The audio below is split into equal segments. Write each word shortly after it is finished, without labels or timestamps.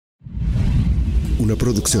una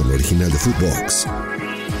producción original de Footbox.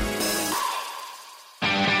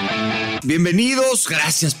 Bienvenidos,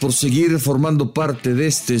 gracias por seguir formando parte de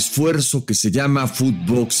este esfuerzo que se llama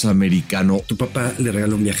Footbox Americano. Tu papá le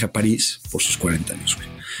regaló un viaje a París por sus 40 años, güey.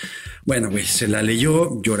 Bueno, güey, se la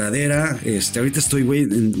leyó, lloradera. Ahorita estoy, güey,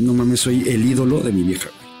 no mames, soy el ídolo de mi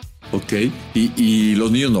vieja, güey. Ok, y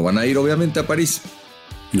los niños no van a ir, obviamente, a París.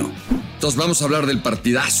 No. Entonces vamos a hablar del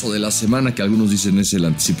partidazo de la semana que algunos dicen es el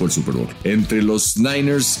anticipo del Super Bowl. Entre los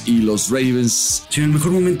Niners y los Ravens. Sí, el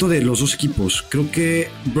mejor momento de los dos equipos. Creo que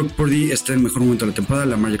Brock Purdy está en el mejor momento de la temporada,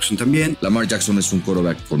 Lamar Jackson también. Lamar Jackson es un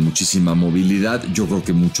quarterback con muchísima movilidad. Yo creo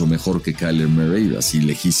que mucho mejor que Kyler Murray, así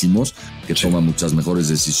lejísimos, que toma muchas mejores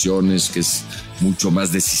decisiones, que es mucho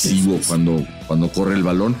más decisivo cuando corre el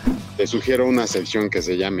balón. Te sugiero una sección que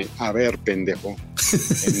se llame A ver, pendejo,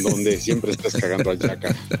 en donde siempre estás cagando al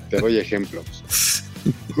Chaca. Te doy ejemplos.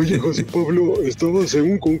 Oye, José Pablo, estabas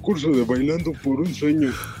en un concurso de Bailando por un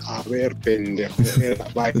Sueño. A ver, pendejo, era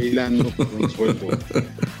Bailando por un Sueño.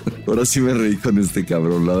 Ahora sí me reí con este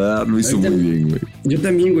cabrón, la verdad lo hizo muy bien, güey. Yo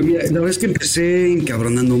también, güey, mira, la verdad es que empecé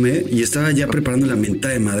encabronándome y estaba ya preparando la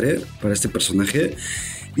mentada de madre para este personaje.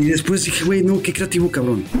 Y después dije, güey, no, qué creativo,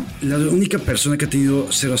 cabrón. La única persona que ha tenido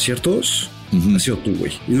 0 aciertos ha sido tú,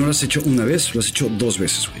 güey. Y no lo has hecho una vez, lo has hecho 2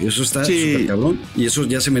 veces, güey. Eso está súper cabrón. Y eso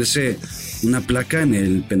ya se merece una placa en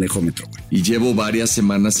el pendejómetro, güey. Y llevo varias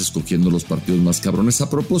semanas escogiendo los partidos más cabrones a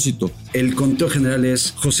propósito. El conteo general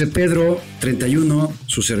es José Pedro, 31,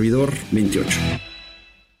 su servidor, 28.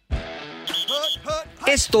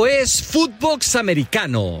 Esto es Footbox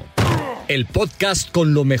Americano, el podcast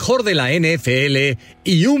con lo mejor de la NFL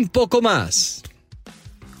y un poco más.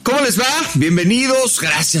 ¿Cómo les va? Bienvenidos,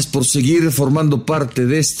 gracias por seguir formando parte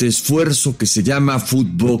de este esfuerzo que se llama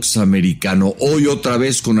Footbox Americano. Hoy otra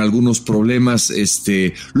vez con algunos problemas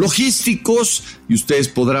logísticos y ustedes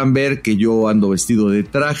podrán ver que yo ando vestido de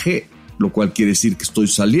traje, lo cual quiere decir que estoy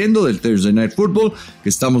saliendo del Thursday Night Football, que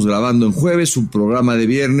estamos grabando en jueves, un programa de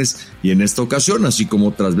viernes, y en esta ocasión, así como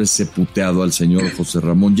otras veces he puteado al señor José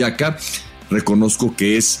Ramón Yaca, reconozco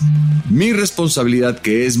que es mi responsabilidad,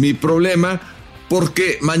 que es mi problema,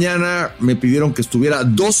 porque mañana me pidieron que estuviera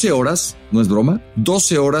 12 horas, no es broma,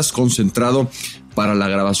 12 horas concentrado para la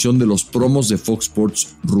grabación de los promos de Fox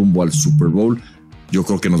Sports rumbo al Super Bowl. Yo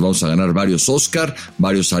creo que nos vamos a ganar varios Oscar,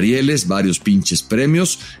 varios Arieles, varios pinches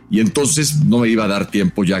premios, y entonces no me iba a dar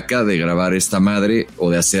tiempo ya acá de grabar esta madre o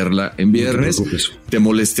de hacerla en viernes. No te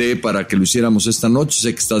molesté para que lo hiciéramos esta noche,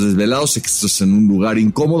 sé que estás desvelado, sé que estás en un lugar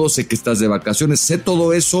incómodo, sé que estás de vacaciones, sé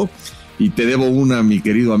todo eso y te debo una, mi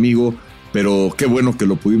querido amigo. Pero qué bueno que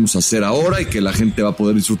lo pudimos hacer ahora y que la gente va a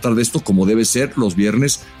poder disfrutar de esto como debe ser los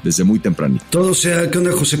viernes desde muy tempranito. Todo sea, ¿qué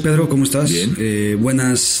onda, José Pedro? ¿Cómo estás? Bien.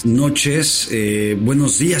 Buenas noches,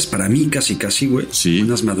 buenos días para mí, casi, güey. Sí.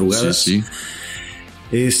 Buenas madrugadas. Sí.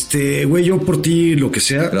 Güey, yo por ti lo que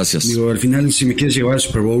sea. Gracias. Digo, al final, si me quieres llevar al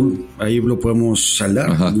Super Bowl, ahí lo podemos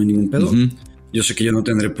saldar, no hay ningún pedo. Yo sé que yo no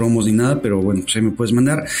tendré promos ni nada, pero bueno, pues ahí me puedes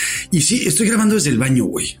mandar. Y sí, estoy grabando desde el baño,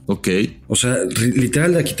 güey. Ok. O sea,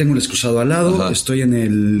 literal, aquí tengo el excusado al lado. Ajá. Estoy en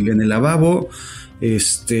el lavabo.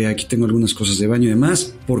 Aquí tengo algunas cosas de baño y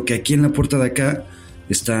demás. Porque aquí en la puerta de acá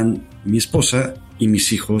están mi esposa y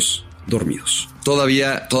mis hijos dormidos.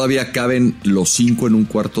 ¿Todavía caben los 5 en un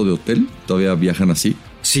cuarto de hotel? ¿Todavía viajan así?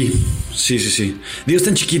 Sí. Digo,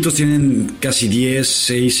 están chiquitos, tienen casi 10,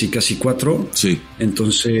 6 y casi 4. Sí.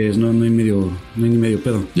 Entonces no hay ni medio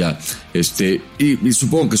pedo. Ya, y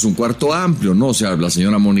supongo que es un cuarto amplio, ¿no? O sea, la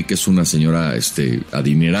señora Mónica es una señora,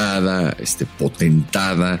 adinerada,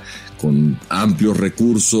 potentada, con amplios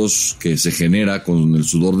recursos que se genera con el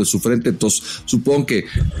sudor de su frente. Entonces, supongo que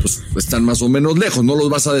pues, están más o menos lejos. ¿No los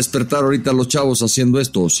vas a despertar ahorita los chavos haciendo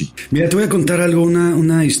esto o sí? Mira, te voy a contar algo,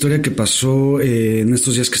 una historia que pasó en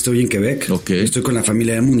estos días que estoy en Quebec. Okay. Estoy con la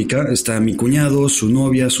familia de Mónica. Está mi cuñado, su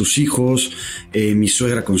novia, sus hijos, mi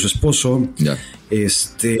suegra con su esposo. Ya.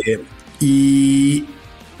 Y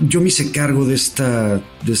yo me hice cargo de esta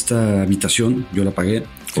habitación. Yo la pagué.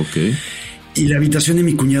 Ok. Y la habitación de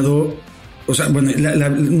mi cuñado, o sea, bueno, la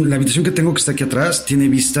habitación que tengo que está aquí atrás tiene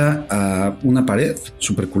vista a una pared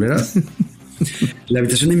súper culera. La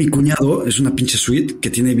habitación de mi cuñado es una pinche suite que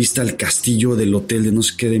tiene vista al castillo del hotel de no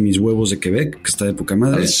sé qué de mis huevos de Quebec, que está de poca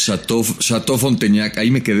madre. Es Chateau Frontenac.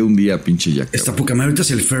 Ahí me quedé un día, pinche Jack. Está poca madre. Ahorita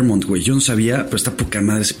es el Fairmont, güey. Yo no sabía, pero está poca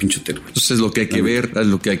madre ese pinche hotel, güey. Entonces es lo que hay que ver, es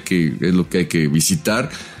lo que hay que visitar.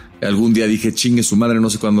 Algún día dije, chingue su madre, no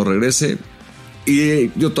sé cuándo regrese. Y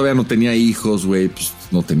yo todavía no tenía hijos, güey, pues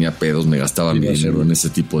no tenía pedos, me gastaba mi dinero en ese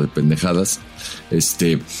tipo de pendejadas.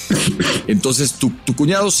 Entonces tu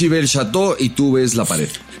cuñado sí ve el chateau y tú ves la pared.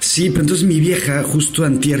 Sí, pero entonces mi vieja, justo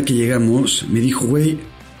antier que llegamos, me dijo, güey,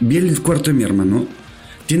 vi el cuarto de mi hermano,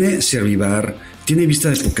 tiene servibar, tiene vista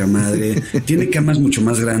de poca madre, tiene camas mucho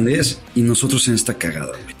más grandes y nosotros en esta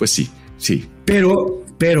cagada, güey. Pues sí.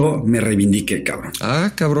 Pero me reivindiqué, cabrón.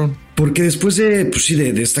 Ah, cabrón. Porque después de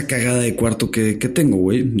esta cagada de cuarto que tengo,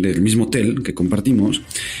 güey, del mismo hotel que compartimos,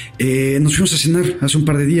 nos fuimos a cenar hace un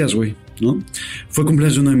par de días, güey, ¿no? Fue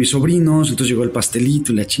cumpleaños de uno de mis sobrinos, entonces llegó el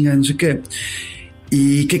pastelito y la chinga de no sé qué.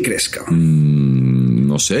 ¿Y qué crees, cabrón?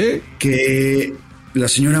 No sé. Que la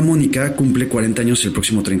señora Mónica cumple 40 años el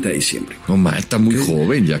próximo 30 de diciembre. No, ma, está muy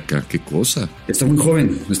joven, Yaka. Qué cosa. Está muy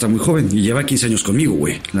joven. Y lleva 15 años conmigo,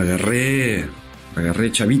 güey. La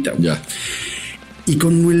agarré chavita, güey. Ya. Y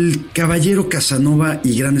como el caballero Casanova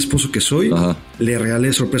y gran esposo que soy, Ajá. le regalé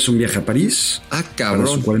de sorpresa un viaje a París. Ah, cabrón.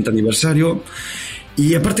 Para su 40 aniversario.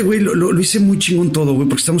 Y aparte, güey, lo hice muy chingón todo, güey,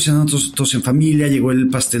 porque estamos cenando todos en familia. Llegó el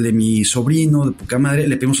pastel de mi sobrino, de poca madre.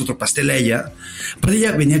 Le pedimos otro pastel a ella. Aparte,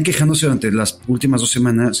 ella venía quejándose durante las últimas 2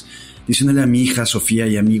 semanas, diciéndole a mi hija Sofía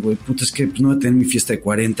y a mí, güey, puta, es que no voy a tener mi fiesta de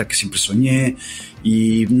 40 que siempre soñé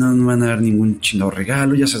y no me van a dar ningún chingado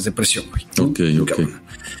regalo. Ya sabes, depresión, güey, ¿no? Ok.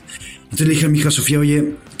 Entonces le dije a mi hija Sofía,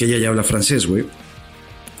 oye, que ella ya habla francés, güey.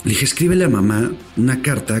 Le dije, escríbele a mamá una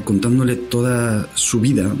carta contándole toda su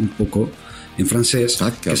vida, un poco, en francés,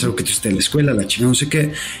 que es algo que tú hiciste en la escuela, la chingada, no sé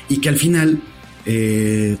qué, y que al final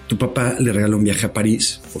tu papá le regaló un viaje a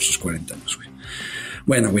París por sus 40 años, güey.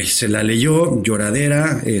 Bueno, güey, se la leyó,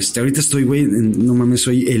 lloradera. Ahorita estoy, güey, no mames,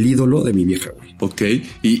 soy el ídolo de mi vieja, güey. Ok,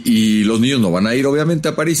 y los niños no van a ir, obviamente,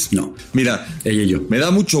 a París. No. Mira, ella y yo. Me da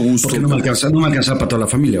mucho gusto. Porque no me alcanza para toda la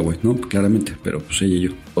familia, güey, ¿no? Claramente, pero pues ella y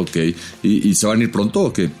yo. Ok, ¿y se van a ir pronto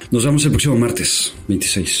o qué? Nos vamos el próximo martes,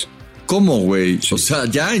 26. ¿Cómo, güey? Sí. O sea,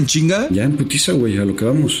 ¿ya en chinga? Ya en putiza, güey, a lo que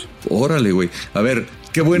vamos. Órale, güey. A ver,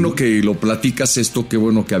 qué bueno que lo platicas esto, qué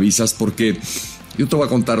bueno que avisas, porque yo te voy a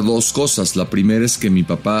contar 2 cosas. La primera es que mi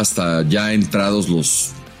papá, hasta ya entrados los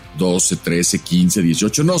 12, 13, 15,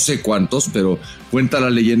 18, no sé cuántos, pero cuenta la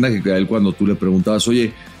leyenda que a él, cuando tú le preguntabas,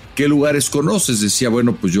 oye, ¿qué lugares conoces? Decía,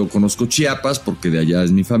 bueno, pues yo conozco Chiapas porque de allá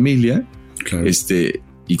es mi familia. Claro.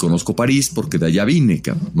 Y conozco París porque de allá vine,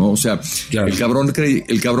 cabrón, ¿no? O sea, claro. el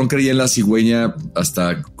cabrón creía en la cigüeña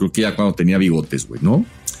hasta creo que ya cuando tenía bigotes, güey, ¿no?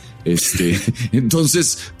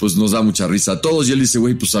 Entonces, pues nos da mucha risa a todos. Y él dice,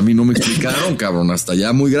 güey, pues a mí no me explicaron, cabrón, hasta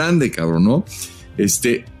ya muy grande, cabrón, ¿no?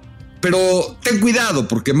 Pero ten cuidado,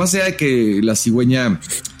 porque más allá de que la cigüeña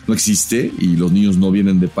no existe y los niños no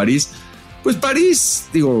vienen de París, pues París,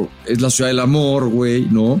 digo, es la ciudad del amor, güey,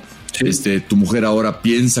 ¿no? Sí. Tu mujer ahora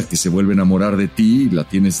piensa que se vuelve a enamorar de ti y la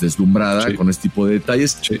tienes deslumbrada con este tipo de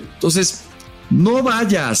detalles. Sí. Entonces, no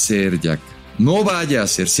vaya a ser, Jack, no vaya a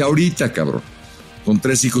ser. Si ahorita, cabrón, con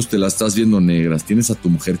 3 hijos te la estás viendo negras, tienes a tu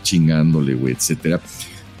mujer chingándole, güey, etcétera,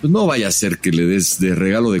 pues no vaya a ser que le des de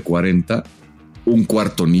regalo de 40 un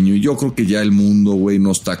cuarto niño. Y yo creo que ya el mundo, güey,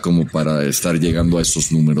 no está como para estar llegando a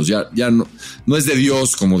esos números. Ya no es de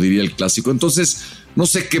Dios, como diría el clásico. Entonces, no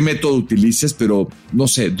sé qué método utilices, pero no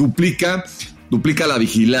sé, duplica la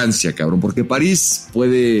vigilancia, cabrón, porque París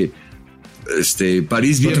puede,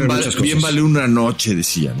 París bien vale una noche,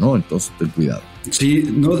 decía, ¿no? Entonces, ten cuidado. Sí,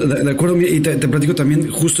 no, de acuerdo, y te platico también,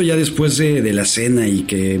 justo ya después de la cena y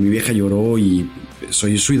que mi vieja lloró y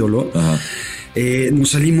soy su ídolo, nos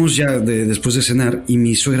salimos ya después de cenar y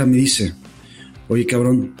mi suegra me dice, oye,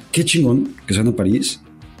 cabrón, qué chingón que se van a París,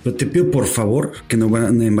 pero te pido por favor que no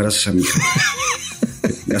embaraces a mi hija.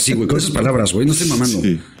 Así, güey, con esas palabras, güey, no estoy mamando,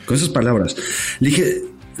 sí. Con esas palabras. Le dije,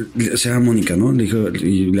 se llama Mónica, ¿no? Le dije,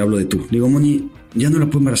 y le hablo de tú. Le digo, Moni, ya no la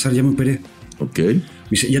puedo embarazar, ya me operé. Ok. Me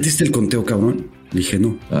dice, ¿ya te diste el conteo, cabrón? Le dije,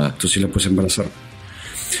 no. Entonces sí la puedes embarazar.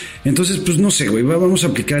 Entonces, pues no sé, güey, vamos a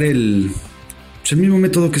aplicar el mismo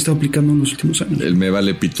método que he estado aplicando en los últimos años. El me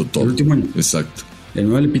vale pito todo. El último año. Exacto. El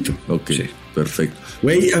me vale pito. Ok, sí. Perfecto.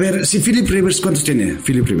 Güey, a ver, si Philip Rivers, ¿cuántos tiene?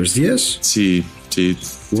 ¿Philip Rivers? ¿10? Sí, tiene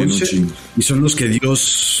un chingo. Y son los que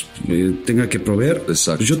Dios tenga que proveer.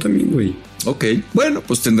 Exacto. Pues yo también, güey. Ok, bueno,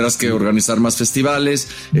 pues tendrás que organizar más festivales,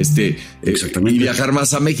 Exactamente. Y viajar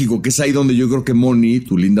más a México, que es ahí donde yo creo que Moni,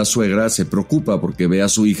 tu linda suegra, se preocupa porque ve a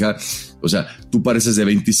su hija. O sea, tú pareces de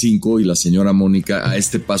 25 y la señora Mónica, a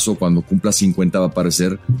este paso, cuando cumpla 50, va a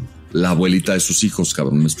parecer la abuelita de sus hijos,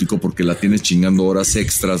 cabrón. Me explico, porque la tienes chingando horas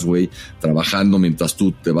extras, güey, trabajando mientras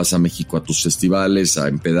tú te vas a México a tus festivales, a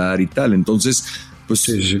empedar y tal. Entonces, pues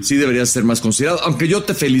sí deberías ser más considerado. Aunque yo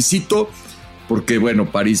te felicito, porque bueno,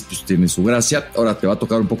 París pues tiene su gracia. Ahora te va a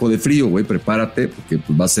tocar un poco de frío, güey, prepárate, porque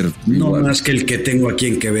pues va a ser no igual. Más que el que tengo aquí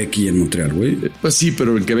en Quebec y en Montreal, güey. Pues sí,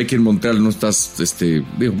 pero en Quebec y en Montreal no estás,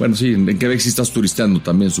 bueno, sí, en Quebec sí estás turisteando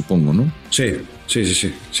también, supongo, ¿no? Sí,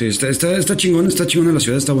 está chingón, está chingona la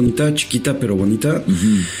ciudad, está bonita, chiquita, pero bonita.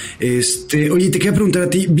 Uh-huh. Oye, te quería preguntar a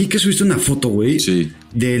ti, vi que subiste una foto, güey, sí,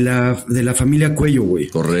 de la familia Cuello, güey.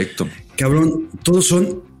 Correcto. Cabrón, todos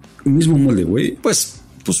son el mismo molde, güey. Pues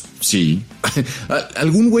sí.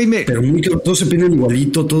 Algún güey Pero muy cabrón, todos se peinan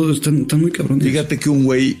igualito, todos están muy cabrones. Fíjate que un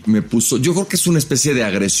güey me puso, yo creo que es una especie de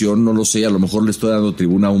agresión, no lo sé, a lo mejor le estoy dando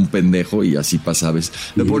tribuna a un pendejo y así pasa, ¿sabes?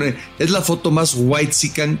 Me pone, es la foto más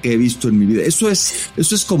whitezican que he visto en mi vida. Eso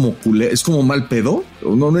es como culé, es como mal pedo,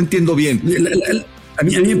 no entiendo bien. A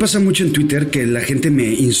mí me pasa mucho en Twitter que la gente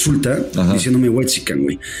me insulta diciéndome whitezican,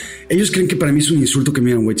 güey. Ellos creen que para mí es un insulto que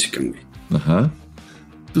me digan whitezican, güey. Ajá.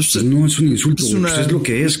 Pues no es un insulto, es lo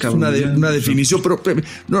que es, cabrón. Una definición, pero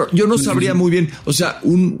no, yo no sabría muy bien. O sea,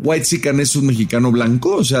 ¿un whitezican es un mexicano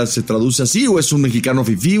blanco? O sea, ¿se traduce así? ¿O es un mexicano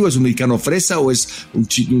fifí? ¿O es un mexicano fresa? ¿O es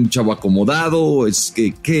un chavo acomodado? ¿O es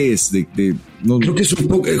qué es? No. Creo que es un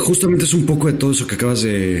poco, justamente es un poco de todo eso que acabas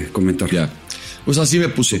de comentar. Ya. Pues así me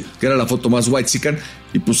puse, que era la foto más whitezican.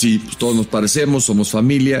 Y pues sí, pues todos nos parecemos, somos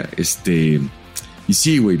familia. Y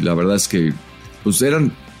sí, güey, la verdad es que pues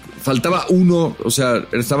faltaba uno, o sea,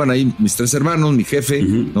 estaban ahí mis 3 hermanos, mi jefe,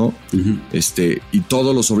 ¿no? Uh-huh. Y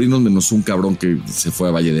todos los sobrinos, menos un cabrón que se fue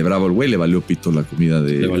a Valle de Bravo, el güey, le valió pito la comida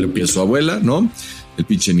de su abuela, ¿no? El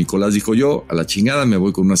pinche Nicolás dijo, yo a la chingada me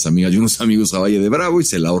voy con unas amigas y unos amigos a Valle de Bravo, y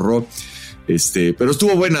se la ahorró. Pero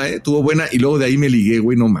estuvo buena, estuvo buena, y luego de ahí me ligué,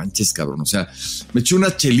 güey, no manches, cabrón, o sea, me eché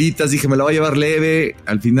unas chelitas, dije, me la voy a llevar leve,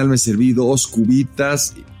 al final me serví 2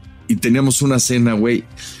 cubitas y teníamos una cena, güey.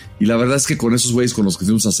 Y la verdad es que con esos güeyes con los que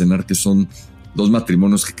fuimos a cenar, que son 2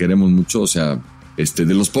 matrimonios que queremos mucho, o sea,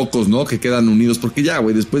 de los pocos, ¿no? Que quedan unidos, porque ya,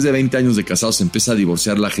 güey, después de 20 años de casados se empieza a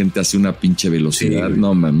divorciar la gente hacia una pinche velocidad. Sí,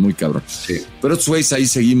 no, man, muy cabrón. Sí. Pero estos güeyes ahí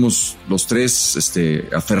seguimos los 3,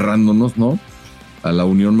 aferrándonos, ¿no? A la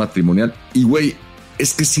unión matrimonial. Y, güey,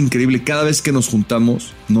 es que es increíble. Cada vez que nos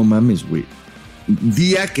juntamos, no mames, güey.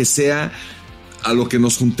 Día que sea a lo que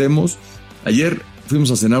nos juntemos. Ayer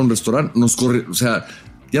fuimos a cenar a un restaurante, nos corre, o sea,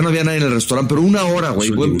 ya no había nadie en el restaurante, pero 1 hora, güey.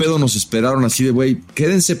 Buen pedo nos esperaron así de, güey,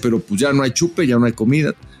 quédense, pero pues ya no hay chupe, ya no hay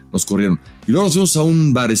comida. Nos corrieron. Y luego nos fuimos a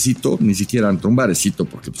un barecito, ni siquiera entró un barecito,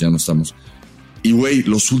 porque pues ya no estamos. Y, güey,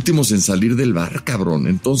 los últimos en salir del bar, cabrón.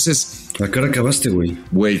 Entonces... ¿A qué hora acabaste, güey?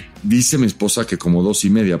 Güey, dice mi esposa que como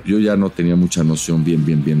 2:30. Yo ya no tenía mucha noción bien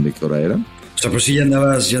de qué hora era. O sea, pues sí, ya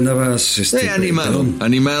andabas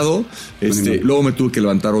animado. Luego me tuve que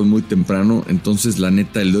levantar hoy muy temprano. Entonces, la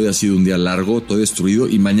neta, el de hoy ha sido un día largo, estoy destruido.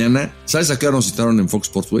 Y mañana, ¿sabes a qué hora nos citaron en Fox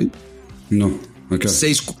Sports, güey? No, acá.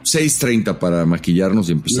 6:30 para maquillarnos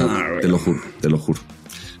y empezar. No, te lo juro.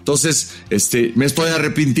 Entonces, me estoy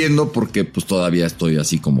arrepintiendo porque pues todavía estoy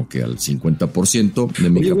así como que al 50% de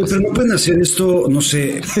mi capacidad. Pero no pueden hacer esto, no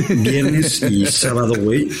sé, viernes y sábado,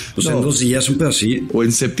 güey. O sea, en 2 días, un pedacito. O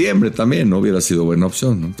en septiembre también, ¿no? Hubiera sido buena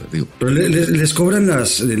opción, ¿no? Te digo. Pero les cobran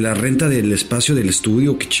la renta del espacio del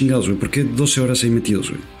estudio, qué chingados, güey. ¿Por qué 12 horas ahí metidos,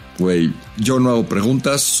 güey? Güey, yo no hago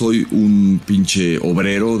preguntas, soy un pinche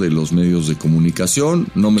obrero de los medios de comunicación.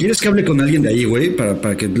 ¿Quieres que hable con alguien de ahí, güey,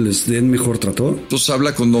 para que les den mejor trato? Pues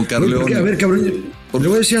habla con Don Carleone. Porque, a ver, cabrón, le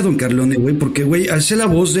voy a decir a Don Carleone, güey, porque, güey, al ser la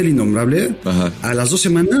voz del innombrable, a las 2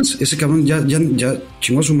 semanas, ese cabrón ya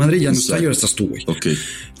chingó a su madre y ya no está, y ahora estás tú, güey. Ok.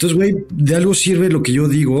 Entonces, güey, de algo sirve lo que yo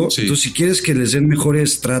digo. Sí. Entonces, si quieres que les den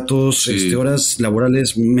mejores tratos, horas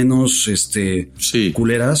laborales menos,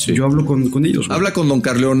 culeras, yo hablo con ellos, güey. Habla con Don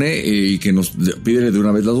Carleone y que nos pídele de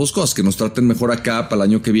una vez las 2 cosas, que nos traten mejor acá para el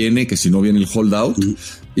año que viene, que si no viene el holdout,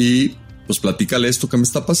 y pues platícale esto que me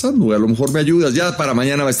está pasando, güey. A lo mejor me ayudas. Ya para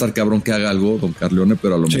mañana va a estar cabrón que haga algo, Don Carleone,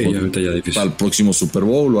 pero a lo mejor ya para el próximo Super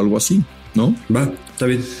Bowl o algo así, ¿no? Va, está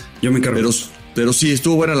bien. Yo me encargo. Pero sí,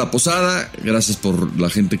 estuvo buena la posada. Gracias por la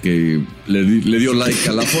gente que le dio like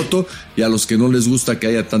a la foto. Y a los que no les gusta que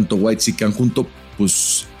haya tanto whitezican junto,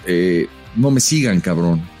 pues no me sigan,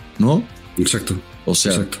 cabrón, ¿no? Exacto. O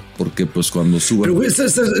sea, porque pues cuando suban... Pero, güey,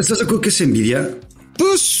 ¿estás de acuerdo que es envidia?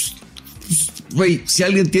 Pues, güey, si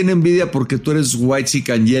alguien tiene envidia porque tú eres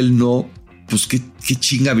whitezican y él no, pues qué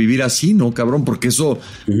chinga vivir así, ¿no, cabrón? Porque eso,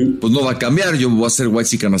 pues no va a cambiar. Yo voy a ser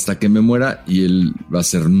whitezican hasta que me muera y él va a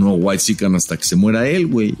ser no whitezican hasta que se muera él,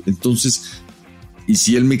 güey. Entonces... Y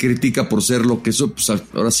si él me critica por ser lo que soy, pues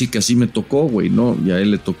ahora sí que así me tocó, güey, ¿no? Y a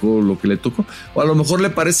él le tocó lo que le tocó. O a lo mejor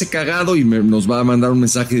le parece cagado y nos va a mandar un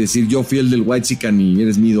mensaje y decir, yo fui el del whitezican y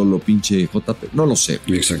eres mi ídolo, pinche JP. No lo sé.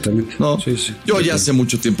 Exactamente. No, sí. Yo ya hace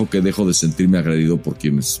mucho tiempo que dejo de sentirme agredido por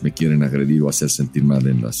quienes me quieren agredir o hacer sentir mal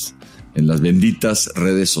en las benditas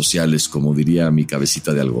redes sociales, como diría mi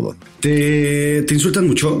cabecita de algodón. ¿Te insultan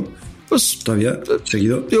mucho? Pues todavía,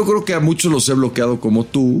 seguido. Yo creo que a muchos los he bloqueado como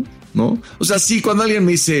tú, ¿no? O sea, sí, cuando alguien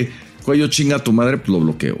me dice, cuello chinga a tu madre, pues lo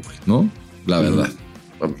bloqueo, güey, ¿no? La verdad.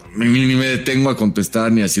 Ni me detengo a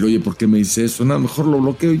contestar ni a decir, oye, ¿por qué me dice eso? No, mejor lo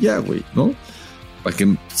bloqueo ya, güey, ¿no? Para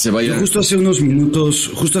que se vaya. Justo hace unos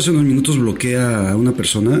minutos bloqueé a una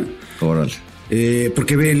persona. Órale.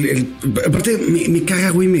 Porque ve aparte me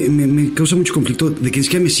caga, güey, me causa mucho conflicto de que ni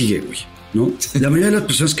siquiera me sigue, güey, ¿no? La mayoría de las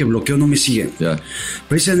personas que bloqueo no me siguen. Ya.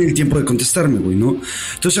 Pero ahí se dan el tiempo de contestarme, güey, ¿no?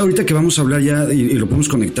 Entonces ahorita que vamos a hablar ya y lo podemos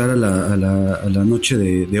conectar a la noche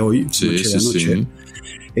de hoy, sí, noche de anoche,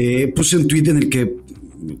 sí. Puse un tweet en el que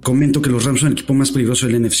comento que los Rams son el equipo más peligroso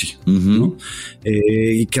del NFC, ¿no?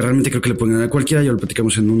 Y que realmente creo que le pueden ganar a cualquiera, ya lo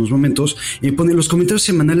platicamos en unos momentos. Y ponen los comentarios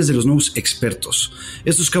semanales de los nuevos expertos.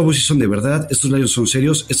 Estos Cowboys sí son de verdad, estos Lions son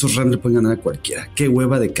serios, estos Rams le pueden ganar a cualquiera. Qué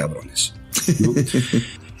hueva de cabrones, ¿no?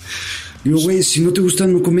 Digo, güey, si no te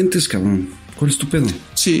gustan, no comentes, cabrón. ¿Cuál es tu pedo?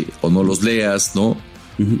 Sí, o no los leas, ¿no?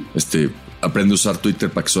 Aprende a usar Twitter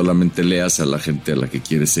para que solamente leas a la gente a la que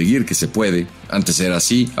quieres seguir, que se puede. Antes era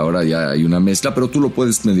así, ahora ya hay una mezcla, pero tú lo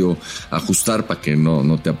puedes medio ajustar para que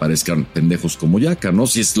no te aparezcan pendejos como Yaka, ¿no?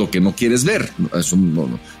 Si es lo que no quieres ver. Eso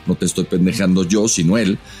no te estoy pendejando yo, sino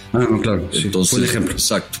él. No, claro. Entonces, fue el ejemplo.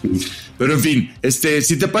 Exacto. Pero en fin,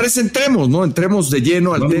 si te parece, entremos, ¿no? Entremos de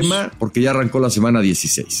lleno al tema, porque ya arrancó la semana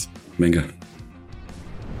 16. Venga.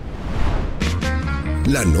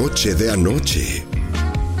 La noche de anoche.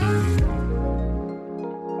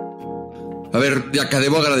 A ver, Yaka,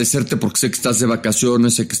 debo agradecerte porque sé que estás de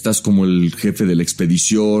vacaciones, sé que estás como el jefe de la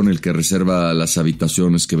expedición, el que reserva las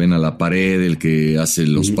habitaciones que ven a la pared, el que hace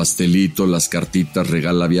los pastelitos, las cartitas,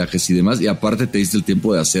 regala viajes y demás. Y aparte te diste el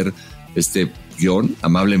tiempo de hacer este guión,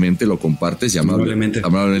 amablemente lo compartes y amablemente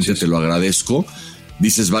sí, te lo agradezco.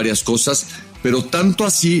 Dices varias cosas, pero tanto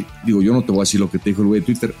así, digo, yo no te voy a decir lo que te dijo el güey de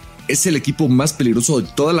Twitter, es el equipo más peligroso de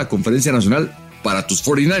toda la conferencia nacional para tus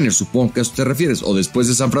 49ers, supongo que a eso te refieres, o después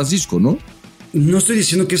de San Francisco, ¿no? No estoy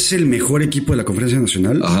diciendo que es el mejor equipo de la conferencia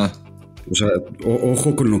nacional. Ajá. O sea,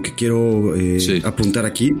 ojo con lo que quiero apuntar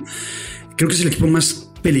aquí. Creo que es el equipo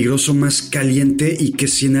más peligroso, más caliente y que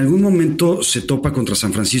si en algún momento se topa contra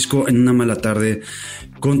San Francisco en una mala tarde,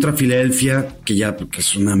 contra Filadelfia, que ya que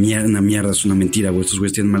es una mierda, es una mentira, güey. Estos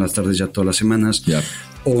güeyes tienen malas tardes ya todas las semanas. Yeah.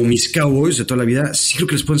 O mis Cowboys de toda la vida, sí creo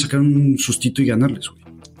que les pueden sacar un sustito y ganarles, güey.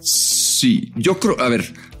 Sí, yo creo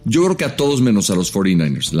que a todos menos a los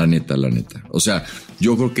 49ers, la neta. O sea,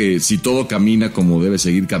 yo creo que si todo camina como debe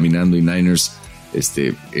seguir caminando y Niners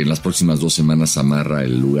en las próximas 2 semanas amarra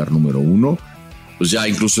el lugar número 1, pues ya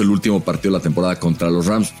incluso el último partido de la temporada contra los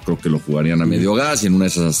Rams, creo que lo jugarían a medio gas y en una de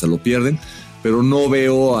esas hasta lo pierden, pero no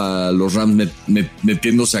veo a los Rams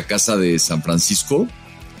metiéndose a casa de San Francisco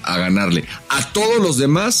a ganarle. A todos los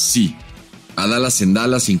demás, sí. A Dallas en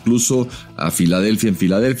Dallas, incluso a Filadelfia en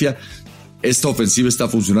Filadelfia. Esta ofensiva está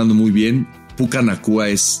funcionando muy bien. Puka Nacua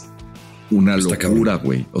es una locura,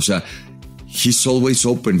 güey. O sea, he's always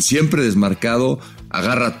open, siempre desmarcado,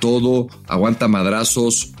 agarra todo, aguanta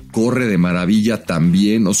madrazos, corre de maravilla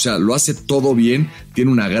también. O sea, lo hace todo bien,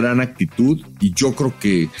 tiene una gran actitud y yo creo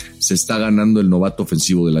que se está ganando el novato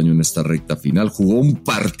ofensivo del año en esta recta final. Jugó un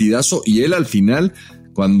partidazo y él al final,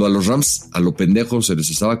 cuando a los Rams a lo pendejo se les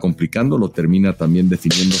estaba complicando, lo termina también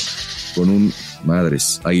definiendo con un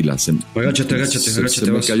madres, águila. Agáchate,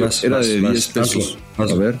 vas, era de 10 pesos.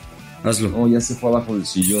 Hazlo. A ver. Hazlo. Oh, ya se fue abajo del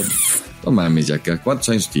sillón. No mames, Yaka, ¿cuántos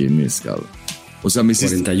años tienes, cabrón? O sea, me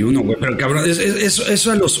hiciste 41, güey, pero cabrón,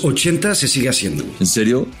 eso a los 80 se sigue haciendo, güey. ¿En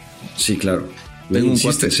serio? Sí, claro. Tengo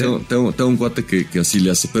un cuate que así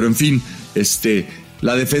le hace, pero en fin,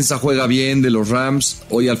 la defensa juega bien de los Rams.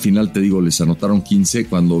 Hoy al final, te digo, les anotaron 15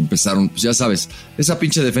 cuando empezaron, pues ya sabes, esa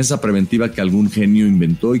pinche defensa preventiva que algún genio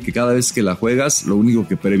inventó y que cada vez que la juegas, lo único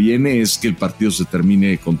que previene es que el partido se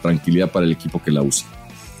termine con tranquilidad para el equipo que la usa.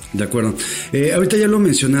 De acuerdo. Ahorita ya lo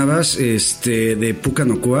mencionabas, de Puka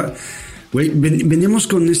Nacua. Güey, veníamos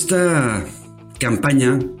con esta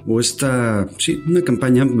campaña, una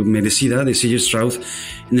campaña merecida de CJ Stroud,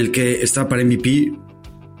 en el que estaba para MVP.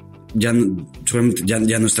 Ya no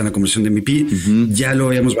está en la conversión de MVP. Ya lo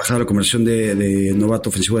habíamos bajado a la conversión de novato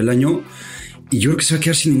ofensivo del año. Y yo creo que se va a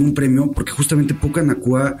quedar sin ningún premio, porque justamente Puka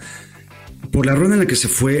Nacua, por la ronda en la que se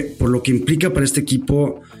fue, por lo que implica para este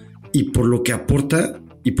equipo y por lo que aporta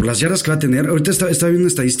y por las yardas que va a tener. Ahorita está viendo una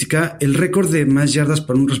estadística. El récord de más yardas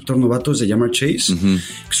para un receptor novato es de Jamar Chase, que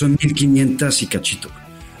son 1,500 y cachito.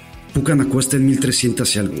 Puka Nacua está en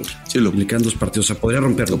 1,300 y algo. Sí, le quedan 2 partidos. O sea, podría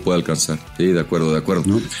romperlo. Lo puede alcanzar. Sí, de acuerdo.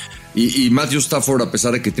 ¿No? Y Matthew Stafford, a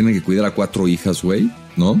pesar de que tiene que cuidar a 4 hijas, güey,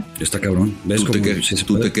 ¿no? Está cabrón. ¿Ves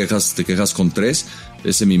tú te quejas con 3.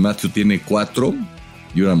 Ese mi Matthew tiene 4.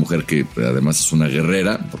 Y una mujer que además es una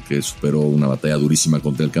guerrera porque superó una batalla durísima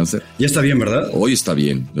contra el cáncer. Ya está bien, ¿verdad? Hoy está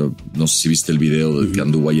bien. Yo no sé si viste el video de que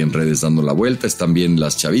anduvo ahí en redes dando la vuelta. Están bien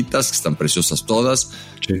las chavitas, que están preciosas todas.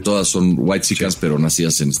 Sí. Todas son white chicas, pero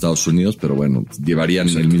nacidas en Estados Unidos. Pero bueno, llevarían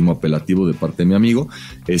el mismo apelativo de parte de mi amigo.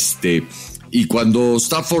 Y cuando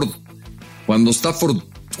Stafford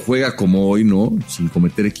juega como hoy, ¿no? Sin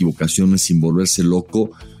cometer equivocaciones, sin volverse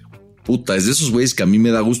loco. Puta, es de esos güeyes que a mí me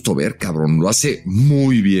da gusto ver, cabrón. Lo hace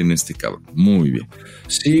muy bien este cabrón, muy bien.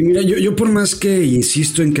 Sí, mira, yo por más que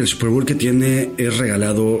insisto en que el Super Bowl que tiene es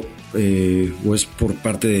regalado o es por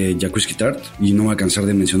parte de Jaquiski Tartt, y no voy a cansar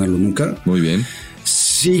de mencionarlo nunca. Muy bien.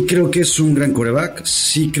 Sí creo que es un gran quarterback.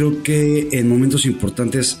 Sí creo que en momentos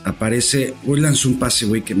importantes aparece. Hoy lanzó un pase,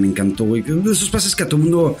 güey, que me encantó, güey. De esos pases que a todo el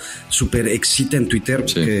mundo súper excita en Twitter,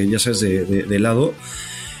 sí. Que ya sabes, de lado.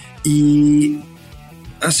 Y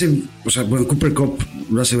Cooper Kupp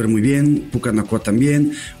lo hace ver muy bien, Puka Nacua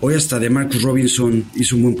también. Hoy hasta de Marcus Robinson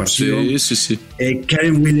hizo un buen partido. Sí.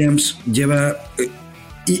 Karen Williams lleva...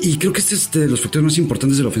 Y creo que este es de los factores más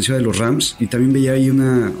importantes de la ofensiva de los Rams. Y también veía ahí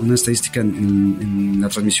una estadística en la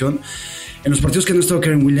transmisión. En los partidos que no ha estado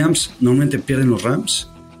Karen Williams, normalmente pierden los Rams.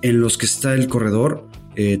 En los que está el corredor,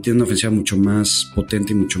 tiene una ofensiva mucho más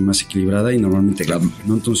potente y mucho más equilibrada y normalmente gana,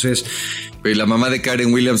 ¿no? Entonces... La mamá de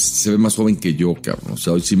Karen Williams se ve más joven que yo, cabrón. O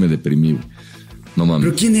sea, hoy sí me deprimí, güey. No mames.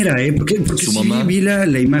 ¿Pero quién era, Porque ¿Su sí mamá? Vi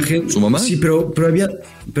la imagen. ¿Su mamá? Sí, pero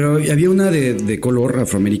había una de color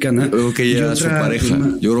afroamericana. Yo creo que ella era su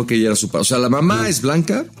pareja. Yo creo que ella era su pareja. O sea, la mamá es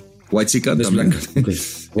blanca, white chica también. Blanca. Okay.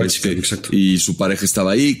 White chica, exacto. Y su pareja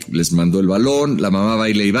estaba ahí, les mandó el balón. La mamá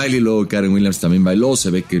baila y baila, y luego Karen Williams también bailó. Se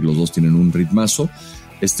ve que los dos tienen un ritmazo.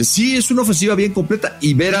 Sí, es una ofensiva bien completa,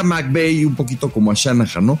 y ver a McVay un poquito como a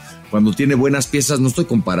Shanahan, ¿no? Cuando tiene buenas piezas, no estoy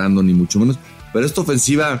comparando ni mucho menos, pero esta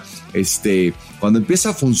ofensiva, cuando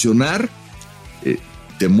empieza a funcionar,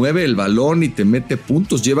 te mueve el balón y te mete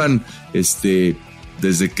puntos. Llevan,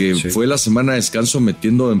 desde que fue la semana de descanso,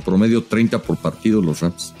 metiendo en promedio 30 por partido los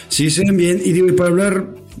Rams. Sí, se ven bien, y para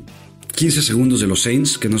hablar 15 segundos de los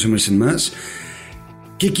Saints, que no se merecen más.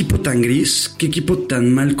 Qué equipo tan gris, qué equipo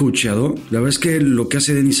tan mal coacheado. La verdad es que lo que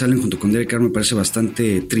hace Dennis Allen junto con Derek Carr me parece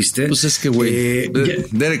bastante triste. Pues es que, güey,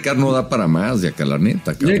 Derek Carr no da para más, de acá la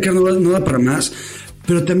neta. Cabrón. Derek Carr no da para más,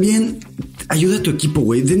 pero también ayuda a tu equipo,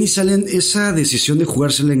 güey. Dennis Allen, esa decisión de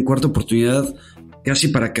jugársela en cuarta oportunidad, casi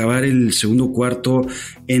para acabar el segundo cuarto,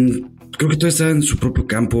 creo que todavía estaba en su propio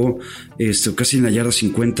campo, casi en la yarda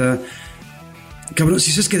 50. Cabrón,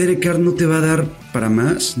 si sabes que Derek Carr no te va a dar para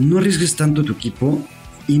más, no arriesgues tanto a tu equipo.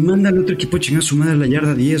 Y manda al otro equipo a chingar a su madre a la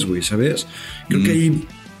yarda 10, güey, ¿sabes? Creo que ahí...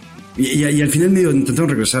 Y al final medio intentaron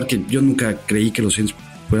regresar, que yo nunca creí que los Saints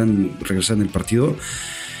puedan regresar en el partido.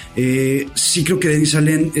 Sí creo que Dennis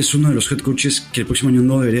Allen es uno de los head coaches que el próximo año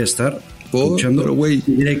no debería estar coachando. Pero, güey,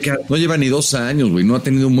 no lleva ni 2 años, güey. No ha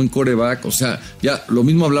tenido un buen quarterback. O sea, ya lo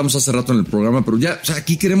mismo hablamos hace rato en el programa, pero ya, o sea,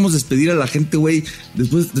 aquí queremos despedir a la gente, güey,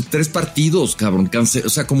 después de 3 partidos, cabrón. O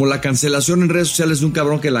sea, como la cancelación en redes sociales de un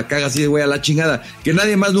cabrón que la caga así de, güey, a la chingada. Que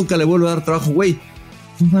nadie más nunca le vuelve a dar trabajo, güey.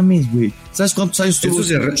 No mames, güey. ¿Sabes cuántos años tuvo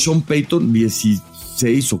Sean Payton?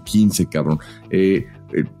 16 o 15, cabrón.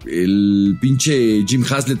 El pinche Jim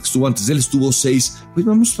Haslett que estuvo antes de él estuvo 6. Pues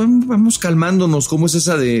vamos calmándonos. ¿Cómo es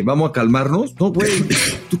esa de vamos a calmarnos? No, güey.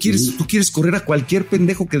 Tú quieres correr a cualquier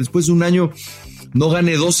pendejo que después de un año no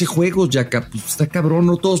gane 12 juegos, ya, pues está cabrón.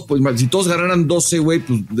 No todos, pues si todos ganaran 12, güey,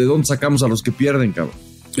 pues ¿de dónde sacamos a los que pierden, cabrón?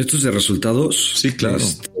 Estos de resultados. Sí, claro.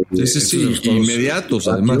 Sí. Inmediatos,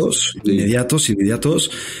 además. Inmediatos.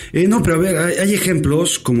 No, pero a ver, hay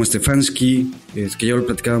ejemplos como Stefanski, que ya lo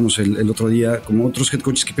platicábamos el otro día, como otros head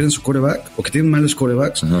coaches que pierden su quarterback o que tienen malos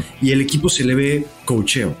quarterbacks. Ajá. Y el equipo se le ve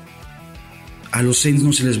coacheo. A los Saints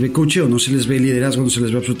no se les ve coacheo, no se les ve liderazgo, no se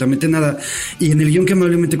les ve absolutamente nada. Y en el guión que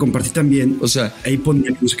amablemente compartí también, o sea, ahí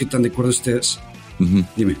ponía, no sé qué tan de acuerdo estés. Uh-huh.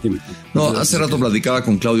 Dime. No, hace rato platicaba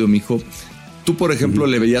con Claudio, mijo. Tú, por ejemplo,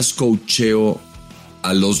 le veías coacheo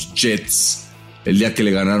a los Jets el día que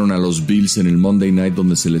le ganaron a los Bills en el Monday Night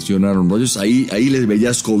donde se lesionaron Rodgers. Ahí le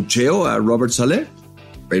veías coacheo a Robert Saleh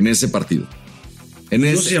en ese partido.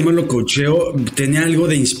 No se llamarlo coacheo, tenía algo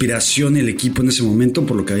de inspiración el equipo en ese momento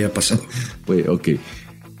por lo que había pasado. Pues, ok.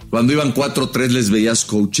 Cuando iban 4-3, ¿les veías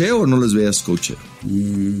coacheo o no les veías coacheo?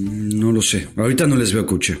 No lo sé. Ahorita no les veo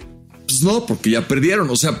coacheo. Pues no, porque ya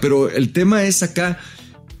perdieron. O sea, pero el tema es acá...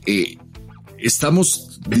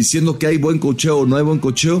 estamos diciendo que hay buen coacheo o no hay buen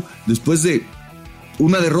coacheo después de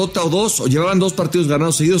una derrota o 2, o llevaban 2 partidos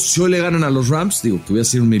ganados seguidos. Si hoy le ganan a los Rams, digo que voy a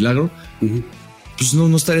hacer un milagro. Uh-huh. pues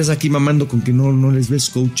no estarías aquí mamando con que no les ves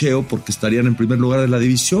coacheo porque estarían en primer lugar de la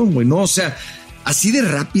división, güey. No, o sea, así de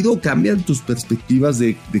rápido cambian tus perspectivas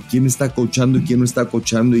de quién está coachando y quién no está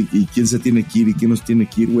coachando y quién se tiene que ir y quién nos tiene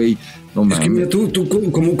que ir, güey. No mames. Es que mira, tú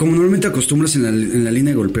como normalmente acostumbras en la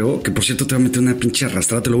línea de golpeo, que por cierto te va a meter una pinche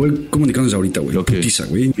arrastrada, te lo voy comunicando desde ahorita, güey. Okay. Putiza,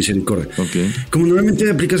 güey, misericordia. Okay. Como normalmente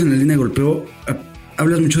aplicas en la línea de golpeo,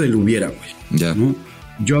 hablas mucho del hubiera, güey. Ya. ¿No?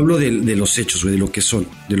 Yo hablo de los hechos, güey, de lo que son,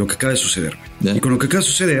 de lo que acaba de suceder, güey. Y con lo que acaba de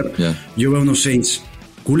suceder, yo veo unos Saints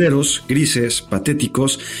culeros, grises,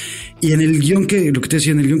 patéticos. Y en el guión lo que te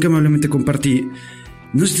decía, en el guión que amablemente compartí,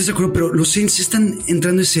 no sé si estás de acuerdo, pero los Saints están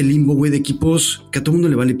entrando en ese limbo, güey, de equipos que a todo mundo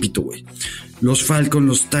le vale pito, güey. Los Falcons,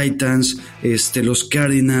 los Titans, los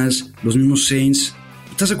Cardinals, los mismos Saints.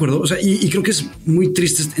 ¿Estás de acuerdo? O sea, y creo que es muy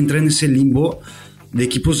triste entrar en ese limbo de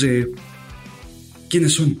equipos de...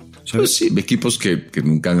 ¿Quiénes son? ¿Sabes? Pues sí, equipos que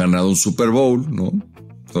nunca han ganado un Super Bowl, ¿no?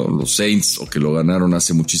 Los Saints, o que lo ganaron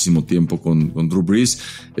hace muchísimo tiempo con Drew Brees.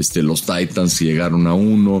 Los Titans llegaron a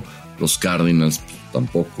 1. Los Cardinals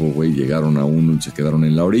tampoco, güey, llegaron a 1 y se quedaron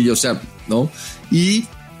en la orilla. O sea, ¿no? Y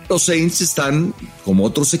los Saints están, como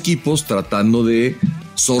otros equipos, tratando de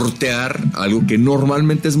sortear algo que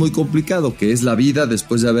normalmente es muy complicado, que es la vida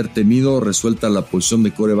después de haber tenido resuelta la posición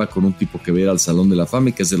de quarterback con un tipo que va a ir al Salón de la Fama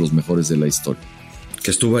y que es de los mejores de la historia. Que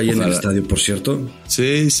estuvo ahí en el estadio, por cierto.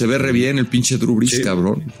 Sí, se ve re bien el pinche Drew Brees, sí.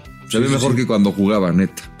 Cabrón. Se ve mejor que cuando jugaba,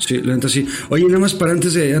 neta. Sí, la neta sí. Oye, nada más para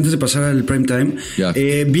antes de pasar al prime time,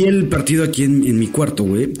 vi el partido aquí en mi cuarto,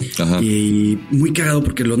 güey. Ajá. Y muy cagado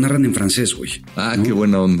porque lo narran en francés, güey. Ah, ¿no? Qué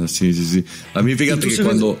buena onda, sí. A mí fíjate que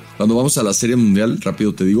cuando vamos a la Serie Mundial,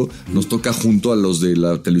 rápido te digo, nos toca junto a los de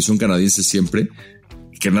la televisión canadiense siempre,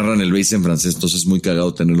 que narran el base en francés, entonces es muy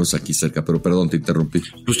cagado tenerlos aquí cerca, pero perdón, te interrumpí.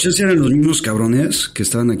 Pues ya eran los mismos cabrones que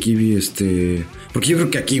estaban aquí, porque yo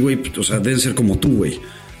creo que aquí, güey, o sea, deben ser como tú, güey,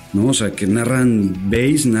 ¿no? O sea, que narran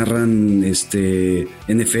base, narran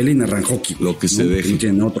NFL y narran hockey, güey, lo que se deje. No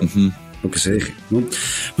tienen otro, lo que se deje, ¿no?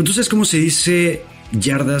 Entonces, ¿cómo se dice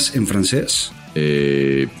yardas en francés?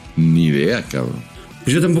 Ni idea, cabrón.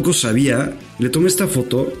 Pues yo tampoco sabía, le tomé esta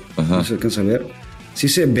foto, no se alcanza a ver, se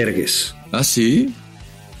dice vergues. ¿Ah, sí?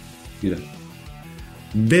 Mira.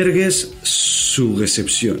 Vergues su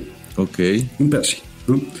recepción. Ok. Un pedacito,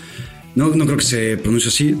 ¿no? No creo que se pronuncie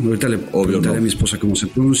así. Ahorita le preguntaré a mi esposa cómo se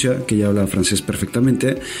pronuncia, que ella habla francés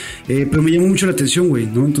perfectamente. Pero me llamó mucho la atención, güey,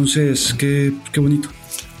 ¿no? Entonces, qué bonito.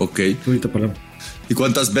 Ok. Qué bonita palabra. ¿Y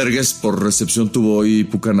cuántas vergues por recepción tuvo hoy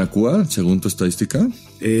Pucanacua, según tu estadística?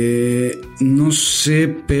 No sé,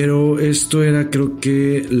 pero esto era, creo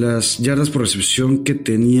que las yardas por recepción que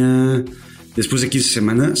tenía después de 15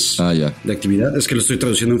 semanas de actividad. Es que lo estoy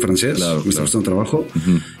traduciendo en francés, me está costando trabajo.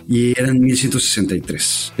 Y eran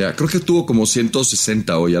 1163. Ya, creo que tuvo como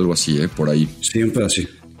 160 hoy, algo así, por ahí. Sí, un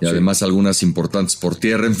pedacito. Y además algunas importantes por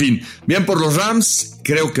tierra. En fin, bien por los Rams,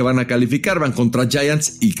 creo que van a calificar, van contra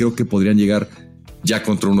Giants y creo que podrían llegar ya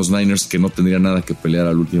contra unos Niners que no tendrían nada que pelear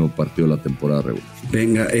al último partido de la temporada regular.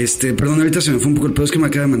 Venga, perdón, ahorita se me fue un poco el pedo, es que me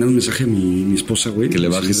acaba de mandar un mensaje mi esposa, güey. Que le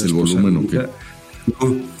bajes el volumen o qué.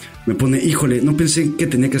 No. Me pone, híjole, no pensé que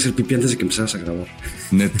tenía que hacer pipí antes de que empezaras a grabar.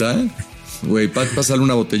 ¿Neta? Güey, pásale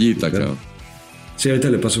una botellita, cabrón. Sí,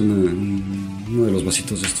 ahorita le paso uno de los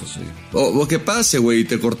vasitos de estos. O que pase, güey,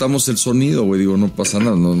 te cortamos el sonido, güey. Digo, no pasa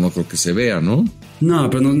nada, no creo que se vea, ¿no? No,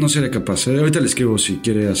 pero no seré capaz. Ahorita le escribo si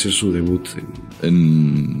quiere hacer su debut.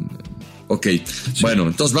 Ok, sí. Bueno,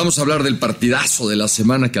 entonces vamos a hablar del partidazo de la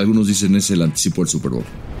semana que algunos dicen es el anticipo del Super Bowl.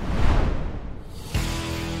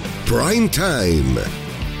 Prime Time.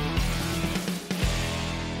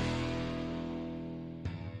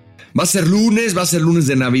 Va a ser lunes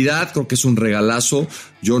de Navidad, creo que es un regalazo,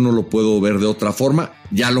 yo no lo puedo ver de otra forma,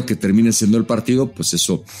 ya lo que termine siendo el partido, pues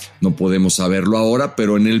eso no podemos saberlo ahora,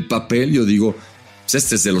 pero en el papel yo digo, pues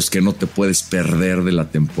este es de los que no te puedes perder de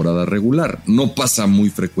la temporada regular. No pasa muy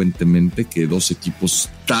frecuentemente que dos equipos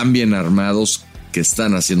tan bien armados, que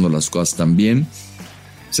están haciendo las cosas tan bien,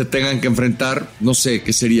 se tengan que enfrentar, no sé,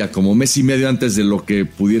 ¿qué sería? Como mes y medio antes de lo que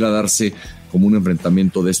pudiera darse como un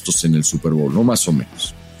enfrentamiento de estos en el Super Bowl, ¿no? Más o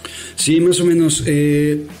menos. Sí, más o menos.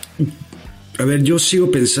 A ver, yo sigo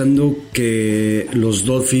pensando que los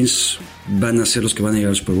Dolphins van a ser los que van a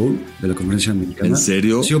llegar al Super Bowl de la conferencia americana. ¿En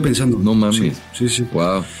serio? Sigo pensando. No mames. Sí.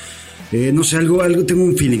 Wow. No sé, algo tengo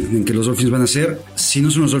un feeling en que los Dolphins van a ser. Si no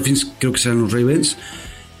son los Dolphins, creo que serán los Ravens.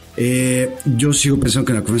 Yo sigo pensando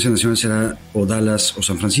que en la conferencia nacional será o Dallas o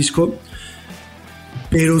San Francisco.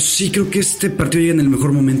 Pero sí creo que este partido llega en el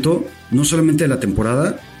mejor momento, no solamente de la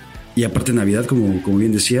temporada, y aparte Navidad, como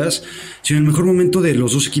bien decías, sino el mejor momento de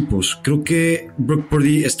los dos equipos. Creo que Brock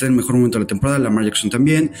Purdy está en el mejor momento de la temporada, Lamar Jackson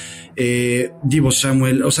también, Deebo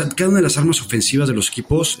Samuel, o sea, cada una de las armas ofensivas de los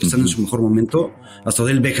equipos están en su mejor momento. Hasta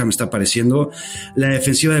Odell Beckham está apareciendo. La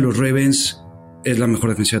defensiva de los Ravens es la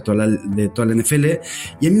mejor defensiva de toda la NFL.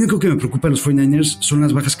 Y a mí lo único que me preocupa de los 49ers son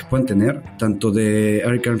las bajas que puedan tener, tanto de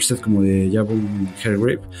Arik Armstead como de Javon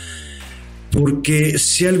Hargrave. Porque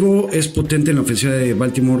si algo es potente en la ofensiva de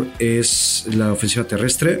Baltimore es la ofensiva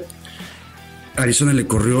terrestre. Arizona le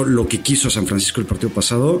corrió lo que quiso a San Francisco el partido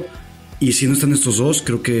pasado. Y si no están estos dos,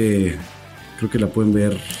 creo que la pueden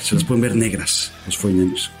ver, se las pueden ver negras los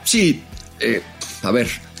 49ers. Sí, a ver,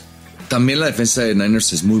 también la defensa de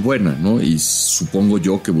Niners es muy buena, ¿no? Y supongo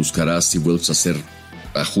yo que buscará Steve Wilks hacer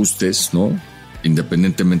ajustes, ¿no?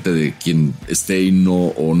 Independientemente de quién esté y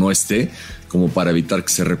no esté, como para evitar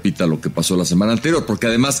que se repita lo que pasó la semana anterior, porque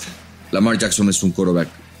además Lamar Jackson es un quarterback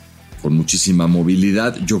con muchísima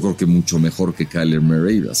movilidad, yo creo que mucho mejor que Kyler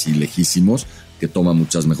Murray, así lejísimos, que toma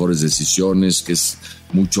muchas mejores decisiones, que es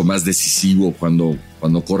mucho más decisivo cuando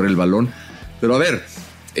corre el balón. Pero a ver,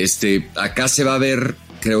 acá se va a ver,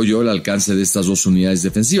 creo yo, el alcance de estas dos unidades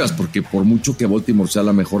defensivas, porque por mucho que Baltimore sea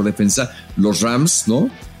la mejor defensa, los Rams, ¿no?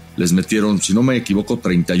 Les metieron, si no me equivoco,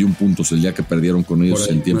 31 puntos el día que perdieron con ellos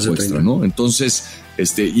en tiempo extra, ¿no? Entonces,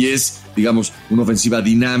 y es, digamos, una ofensiva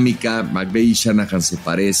dinámica. McVay y Shanahan se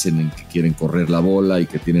parecen en que quieren correr la bola y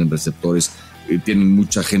que tienen receptores, tienen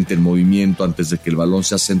mucha gente en movimiento antes de que el balón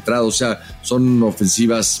sea centrado. O sea, son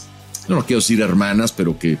ofensivas, no quiero decir hermanas,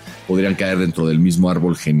 pero que podrían caer dentro del mismo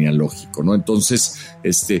árbol genealógico, ¿no? Entonces,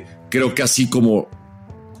 creo que así como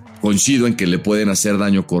coincido en que le pueden hacer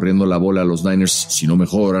daño corriendo la bola a los Niners si no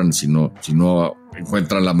mejoran, si no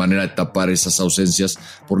encuentran la manera de tapar esas ausencias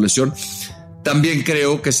por lesión. También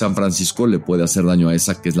creo que San Francisco le puede hacer daño a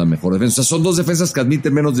esa que es la mejor defensa. Son dos defensas que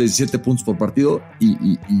admiten menos de 17 puntos por partido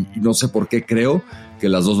y no sé por qué creo que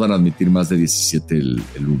las dos van a admitir más de 17 el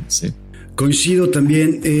lunes, ¿eh? Coincido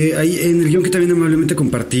también. Ahí en el guión que también amablemente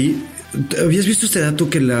compartí, ¿habías visto este dato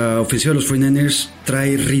que la ofensiva de los 49ers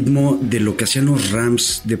trae ritmo de lo que hacían los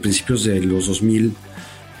Rams de principios de los 2000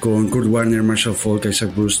 con Kurt Warner, Marshall Faulk,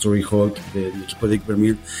 Isaac Bruce, Torrey Holt del equipo de Dick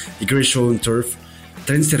Vermeil y Gary Shaw and Turf?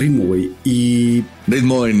 Traen este ritmo, güey. Y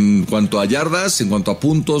ritmo en cuanto a yardas, en cuanto a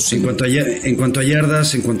puntos. En cuanto a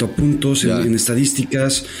yardas, en cuanto a puntos, en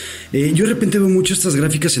estadísticas. Yo de repente veo mucho estas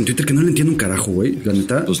gráficas en Twitter que no le entiendo un carajo, güey, la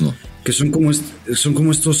neta. Pues no. Que son como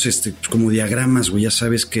estos como diagramas, güey, ya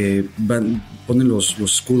sabes, que ponen los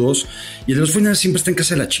escudos. Y el de los 49ers siempre está en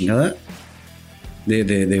casa de la chingada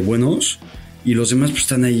de buenos. Y los demás pues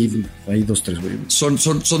están ahí 2-3, güey.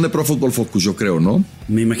 Son de Pro Football Focus, yo creo, ¿no?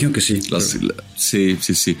 Me imagino que sí. Sí.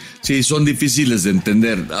 Sí, son difíciles de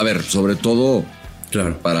entender. A ver, sobre todo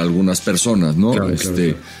para algunas personas, ¿no? Claro.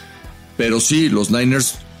 Pero sí, los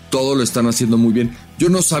Niners todo lo están haciendo muy bien. Yo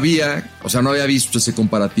no sabía, o sea, no había visto ese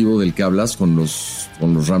comparativo del que hablas con los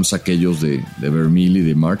Rams aquellos de Vermeil y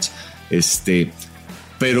de March.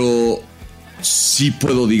 Pero sí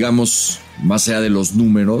puedo, digamos, más allá de los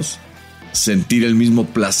números, sentir el mismo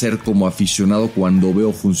placer como aficionado cuando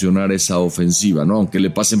veo funcionar esa ofensiva, ¿no? Aunque le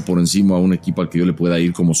pasen por encima a un equipo al que yo le pueda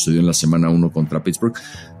ir, como sucedió en la semana 1 contra Pittsburgh,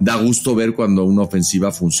 da gusto ver cuando una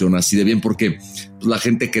ofensiva funciona así de bien, porque pues, la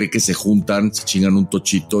gente cree que se juntan, se chingan un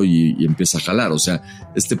tochito y empieza a jalar. O sea,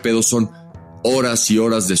 este pedo son horas y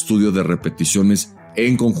horas de estudio, de repeticiones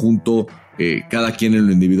en conjunto, cada quien en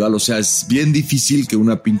lo individual. O sea, es bien difícil que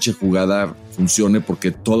una pinche jugada funcione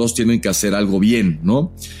porque todos tienen que hacer algo bien,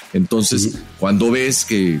 ¿no? Entonces, cuando ves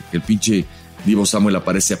que el pinche Deebo Samuel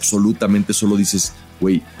aparece absolutamente solo, dices,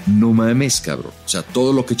 güey, no mames, cabrón. O sea,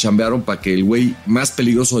 todo lo que chambearon para que el güey más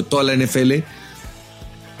peligroso de toda la NFL,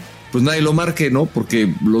 pues nadie lo marque, ¿no?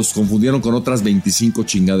 Porque los confundieron con otras 25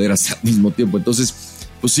 chingaderas al mismo tiempo. Entonces,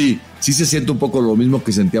 pues sí se siente un poco lo mismo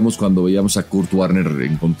que sentíamos cuando veíamos a Kurt Warner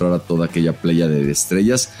encontrar a toda aquella playa de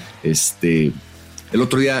estrellas. El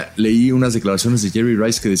otro día leí unas declaraciones de Jerry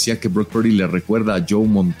Rice que decía que Brock Purdy le recuerda a Joe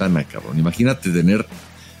Montana, cabrón. Imagínate tener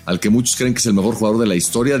al que muchos creen que es el mejor jugador de la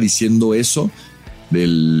historia diciendo eso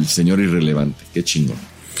del señor irrelevante. Qué chingón.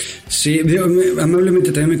 Sí,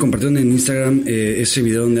 amablemente también me compartieron en Instagram ese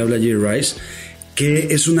video donde habla Jerry Rice,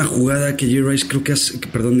 que es una jugada que Jerry Rice creo que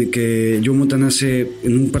que Joe Montana hace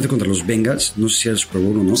en un partido contra los Bengals, no sé si era el Super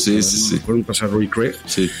Bowl o no. Sí. Recuerdo pasar a Roy Craig,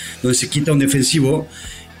 sí, donde se quita un defensivo,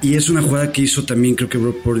 y es una jugada que hizo también creo que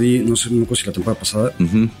Brock Purdy, no sé si la temporada pasada,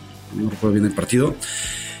 no recuerdo bien el partido.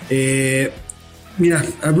 Mira,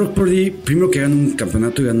 a Brock Purdy, primero que gana un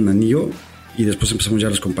campeonato y gana un anillo, y después empezamos ya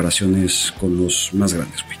las comparaciones con los más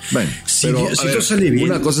grandes, güey. Bueno, si todo sale bien.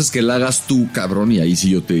 Una cosa es que la hagas tú, cabrón, y ahí sí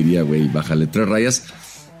yo te diría, güey, bájale 3 rayas.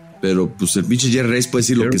 Pero pues el pinche Jerry Rice puede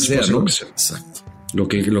decir lo que sea, ¿no? Exacto. Lo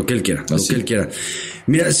que él quiera. Lo que él quiera.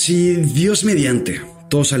 Mira, si Dios mediante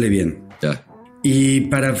todo sale bien. Ya. Y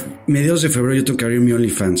para mediados de febrero yo tengo que abrir mi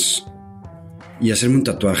OnlyFans y hacerme un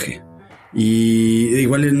tatuaje. Y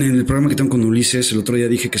igual en el programa que tengo con Ulises, el otro día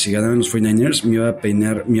dije que si ganaban los 49ers me iba a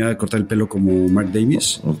peinar, me iba a cortar el pelo como Mark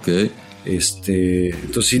Davis. Ok.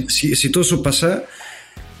 Entonces, si todo eso pasa,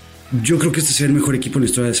 yo creo que este sería el mejor equipo en la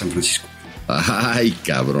historia de San Francisco. Ay,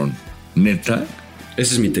 cabrón. ¿Neta?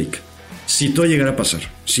 Ese es mi take. Si todo llegara a pasar,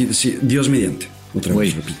 si Dios mediante, otra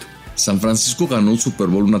vez, repito. San Francisco ganó un Super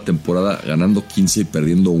Bowl una temporada ganando 15 y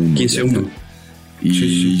perdiendo 1. 15-1. Y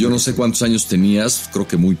sí. Yo no sé cuántos años tenías, creo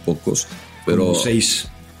que muy pocos, pero como 6.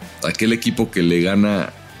 Aquel equipo que le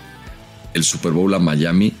gana el Super Bowl a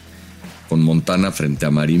Miami con Montana frente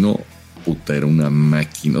a Marino, puta, era una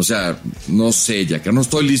máquina. O sea, no sé, ya que no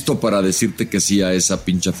estoy listo para decirte que sí a esa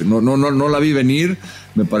pincha. No la vi venir.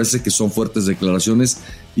 Me parece que son fuertes declaraciones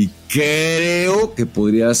y creo que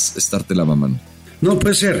podrías estarte la mamando. No,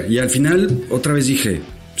 puede ser. Y al final, otra vez dije,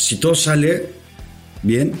 si todo sale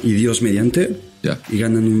bien y Dios mediante, y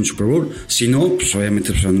ganan un Super Bowl. Si no, pues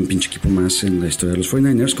obviamente son un pinche equipo más en la historia de los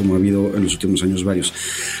 49ers, como ha habido en los últimos años varios.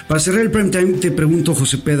 Para cerrar el prime time, te pregunto,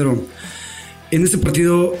 José Pedro, ¿en este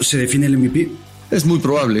partido se define el MVP? Es muy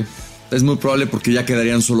probable porque ya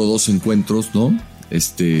quedarían solo 2 encuentros, ¿no?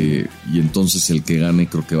 Y entonces el que gane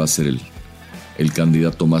creo que va a ser el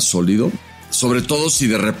candidato más sólido. Sobre todo si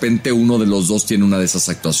de repente uno de los dos tiene una de esas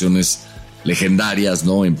actuaciones legendarias,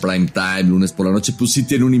 ¿no? En prime time, lunes por la noche, pues sí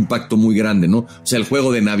tiene un impacto muy grande, ¿no? O sea, el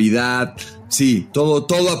juego de Navidad, sí, todo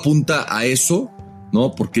apunta a eso,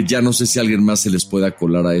 ¿no? Porque ya no sé si alguien más se les pueda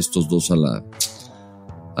colar a estos dos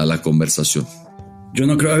a la conversación. Yo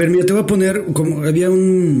no creo. A ver, mira, te voy a poner, como había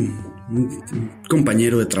un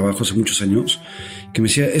compañero de trabajo hace muchos años que me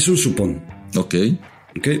decía, es un supón. Ok.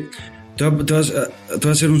 Te vas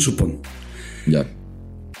a hacer un supón. Ya.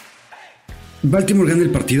 Baltimore gana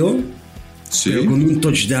el partido, sí, pero con un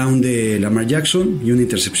touchdown de Lamar Jackson y una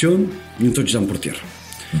intercepción y un touchdown por tierra.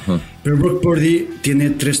 Ajá. Pero Brock Purdy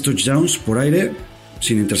tiene 3 touchdowns por aire,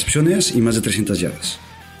 sin intercepciones y más de 300 yardas.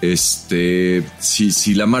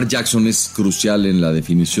 Si Lamar Jackson es crucial en la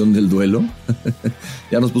definición del duelo,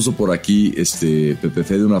 ya nos puso por aquí Pepe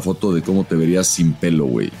Fede una foto de cómo te verías sin pelo,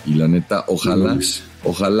 güey. Y la neta,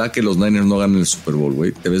 ojalá que los Niners no ganen el Super Bowl,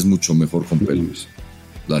 güey. Te ves mucho mejor con pelo.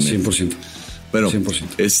 La neta. 100%. Pero,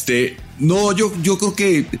 100%. No, yo creo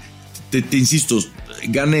que, te insisto,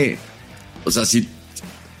 gane, o sea, si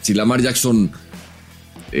Lamar Jackson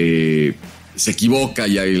se equivoca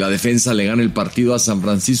y la defensa le gana el partido a San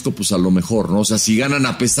Francisco, pues a lo mejor, ¿no? O sea, si ganan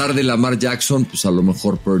a pesar de Lamar Jackson, pues a lo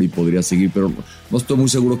mejor Purdy podría seguir, pero no estoy muy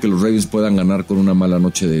seguro que los Ravens puedan ganar con una mala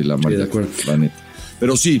noche de Lamar Jackson, la neta.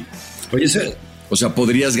 Pero sí. Oye, o sea,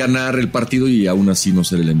 podrías ganar el partido y aún así no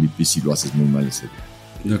ser el MVP si lo haces muy mal ese día.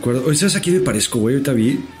 De acuerdo. Oye, ¿sabes a quién me parezco, güey? Ahorita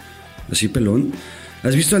vi, así pelón.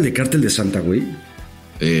 ¿Has visto al de Cártel de Santa, güey?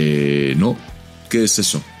 No. ¿Qué es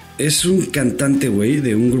eso? Es un cantante, güey,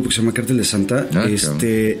 de un grupo que se llama Cártel de Santa.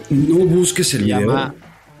 No busques el video.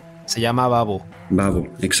 Se llama Babo.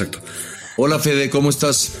 Babo, exacto. Hola, Fede, ¿cómo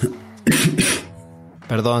estás?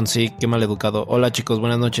 Perdón, sí, qué mal educado. Hola, chicos,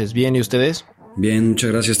 buenas noches. ¿Bien, y ustedes? Bien,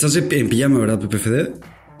 muchas gracias. ¿Estás en pijama, verdad, Pepe Fede?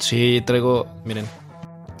 Sí, traigo, miren.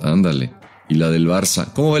 Ándale. Y la del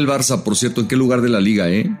Barça. ¿Cómo va el Barça, por cierto? ¿En qué lugar de la liga,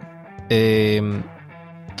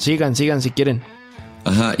 Sigan si quieren.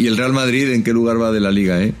 Ajá, ¿y el Real Madrid en qué lugar va de la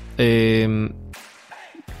liga,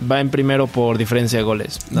 Va en primero por diferencia de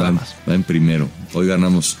goles, nada más. Va en primero. Hoy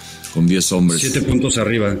ganamos con 10 hombres. 7 puntos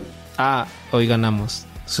arriba. Hoy ganamos.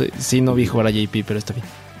 Sí, no vi jugar a JP, pero está bien.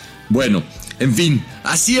 Bueno, en fin,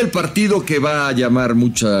 así el partido que va a llamar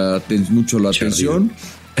mucho la atención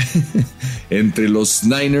entre los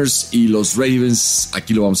Niners y los Ravens.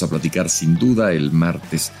 Aquí lo vamos a platicar sin duda el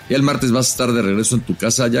martes. ¿Y el martes vas a estar de regreso en tu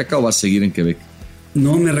casa, Yaca, o vas a seguir en Quebec?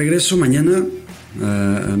 No, me regreso mañana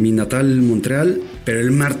a mi natal Montreal, pero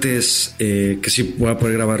el martes, que sí voy a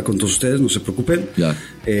poder grabar con todos ustedes, no se preocupen. Ya.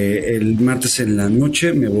 El martes en la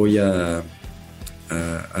noche me voy a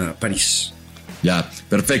París. Ya,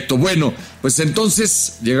 perfecto. Bueno, pues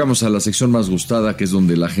entonces llegamos a la sección más gustada, que es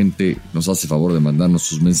donde la gente nos hace favor de mandarnos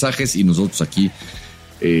sus mensajes y nosotros aquí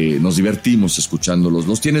nos divertimos escuchándolos.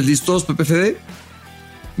 ¿Los tienes listos, Pepe Fede?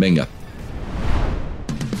 Venga.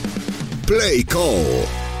 Play Call.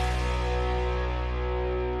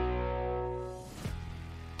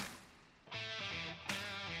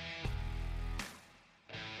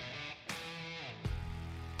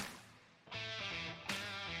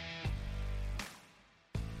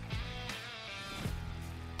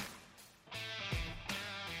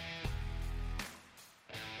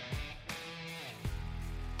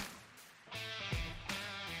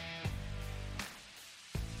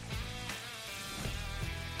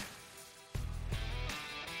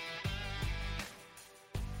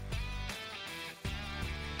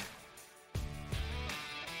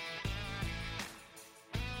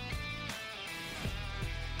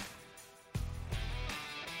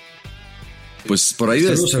 Pues por ahí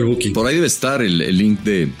debe estar el link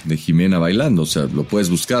de Jimena bailando. O sea, lo puedes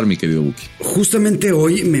buscar, mi querido Buki. Justamente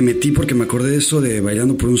hoy me metí porque me acordé de eso de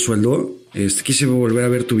bailando por un sueldo. Quise volver a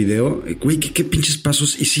ver tu video. Güey, qué pinches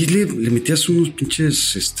pasos. Y sí le metías unos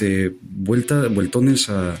pinches vueltones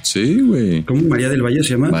a... Sí, güey. ¿Cómo? ¿María del Valle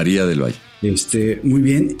se llama? María del Valle. Muy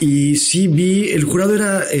bien. Y sí vi... El jurado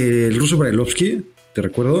era el ruso Brailovsky, te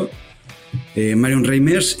recuerdo. Marion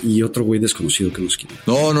Reimers y otro güey desconocido que nos quiere.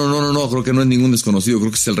 No, creo que no es ningún desconocido, creo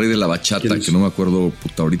que es el rey de la bachata, que no me acuerdo,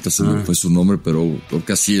 puta, ahorita se me fue su nombre, pero creo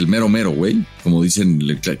que así, el mero, güey, como dicen,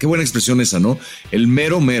 qué buena expresión esa, ¿no? El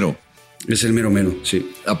mero. Es el mero, sí.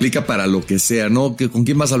 Aplica para lo que sea, ¿no? ¿Con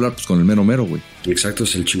quién vas a hablar? Pues con el mero, güey. Exacto,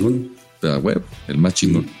 es el chingón. O sea, güey, el más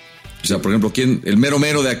chingón. O sea, por ejemplo, el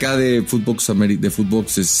mero de acá de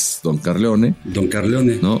Footbox es Don Carleone. Don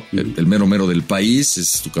Carleone. ¿No? El mero del país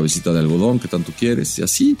es tu cabecita de algodón que tanto quieres y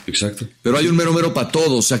así. Exacto. Pero hay un mero para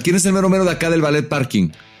todos. O sea, ¿quién es el mero de acá del ballet parking?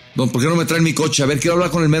 Don, ¿por qué no me traen mi coche? A ver, quiero hablar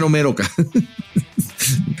con el mero acá.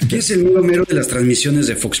 ¿Quién es el mero de las transmisiones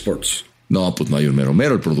de Fox Sports? No, pues no hay un mero,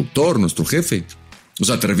 el productor, nuestro jefe. O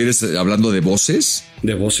sea, ¿te refieres hablando de voces?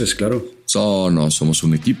 De voces, claro. No, somos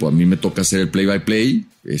un equipo. A mí me toca hacer el play-by-play.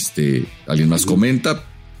 Alguien más comenta,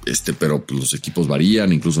 pero pues, los equipos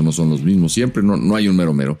varían, incluso no son los mismos siempre. No hay un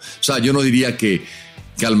mero. O sea, yo no diría que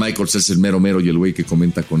Al Michaels es el mero y el güey que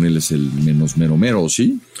comenta con él es el menos mero,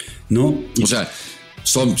 ¿sí? No. O sea,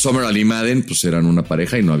 Summer Ali Madden, pues eran una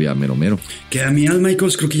pareja y no había mero. Que a mi Al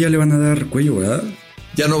Michaels creo que ya le van a dar cuello, ¿verdad?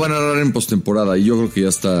 Ya no van a dar en postemporada y yo creo que ya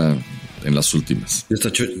está en las últimas. ¿Ya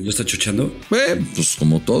está chuchando? Pues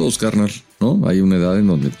como todos, carnal, ¿no? Hay una edad en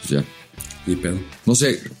donde pues ya... Ni pedo. No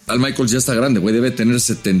sé, Al Michaels ya está grande, güey, debe tener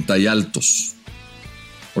 70 y altos.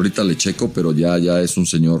 Ahorita le checo, pero ya es un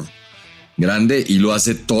señor grande y lo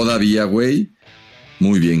hace todavía, güey.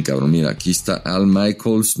 Muy bien, cabrón. Mira, aquí está Al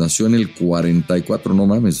Michaels, nació en el 44, no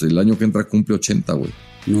mames, el año que entra cumple 80, güey.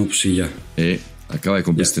 No, pues sí, ya. Acaba de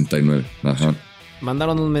cumplir 79. Ajá.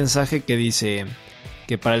 Mandaron un mensaje que dice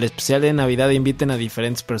que para el especial de Navidad inviten a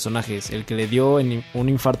diferentes personajes. El que le dio un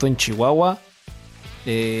infarto en Chihuahua.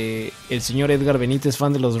 El señor Edgar Benítez,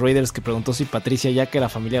 fan de los Raiders, que preguntó si Patricia Yaca era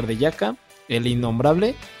familiar de Yaca. El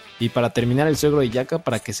innombrable. Y para terminar, el suegro de Yaca,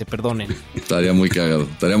 para que se perdonen. Estaría muy cagado.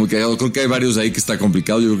 Creo que hay varios ahí que está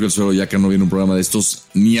complicado. Yo creo que el suegro de Yaca no viene un programa de estos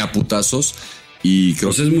ni a putazos. Y creo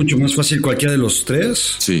pues es mucho más fácil cualquiera de los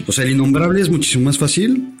tres. Sí. O sea, el innombrable es muchísimo más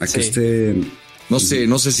fácil a que esté... No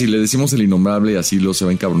sé si le decimos el innombrable, así lo se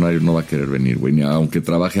va a encabronar y no va a querer venir, güey, ni aunque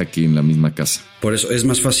trabaje aquí en la misma casa. Por eso es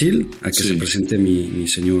más fácil a que se presente mi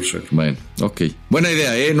señor suegro. Bueno, ok. Buena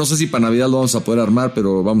idea, ¿eh? No sé si para Navidad lo vamos a poder armar,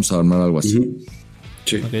 pero vamos a armar algo así.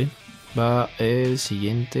 Sí. Ok. Va el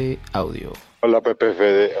siguiente audio. Hola Pepe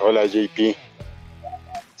Fede, hola JP.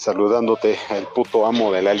 Saludándote, el puto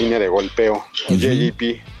amo de la línea de golpeo. Oye, JP,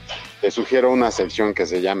 te sugiero una sección que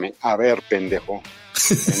se llame A ver, pendejo,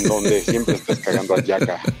 en donde siempre estás cagando a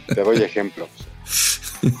Yaca. Te doy ejemplos.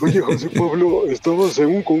 Oye, José Pablo, estabas en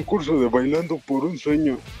un concurso de bailando por un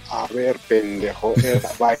sueño. A ver, pendejo, era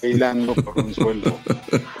bailando por un sueldo.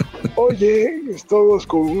 Oye, estabas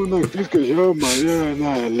con una actriz que se llama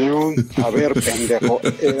Mariana León. A ver, pendejo,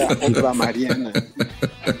 era otra Mariana.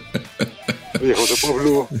 Oye, José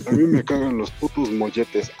Pablo, a mí me cagan los putos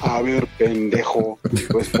molletes. A ver, pendejo,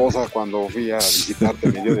 tu esposa cuando fui a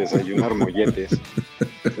visitarte me dio desayunar molletes.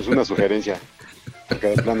 Es una sugerencia, porque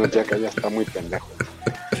de plano ya está muy pendejo.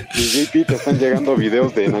 Y JP, te están llegando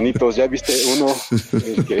videos de enanitos. ¿Ya viste uno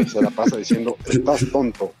el que se la pasa diciendo, estás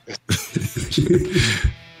tonto?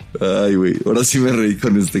 Ay, güey, ahora sí me reí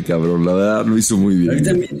con este cabrón. La verdad, lo hizo muy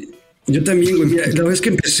bien. Yo también, güey. Mira, la verdad es que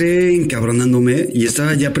empecé encabronándome y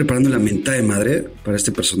estaba ya preparando la mentada de madre para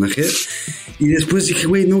este personaje. Y después dije,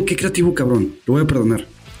 güey, no, qué creativo cabrón. Lo voy a perdonar.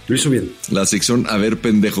 Lo hizo bien. La sección, a ver,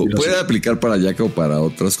 pendejo. Puede aplicar para Yaca o para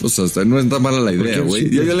otras cosas. No está mala la idea, güey.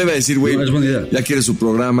 Yo le iba a decir, güey, ya quiere su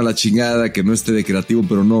programa, la chingada, que no esté de creativo,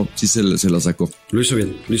 pero no, sí se la sacó. Lo hizo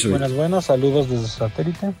bien. Buenas, saludos desde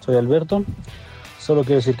Satélite. Soy Alberto. Solo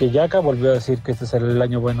quiero decir que Yaca volvió a decir que este es el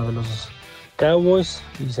año bueno de los Cowboys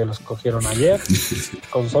y se los cogieron ayer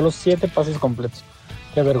con solo 7 pases completos.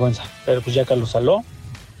 Qué vergüenza. Pero pues Yaca lo saló,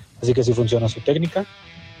 así que sí funciona su técnica.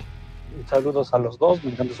 Saludos a los dos,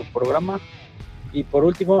 me encanta su programa. Y por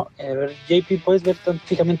último, JP, ¿puedes ver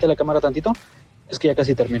fijamente la cámara tantito? Es que ya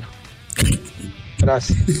casi termino.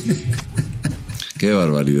 Gracias. Qué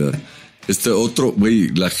barbaridad. Este otro,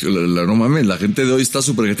 güey, no mames, la gente de hoy está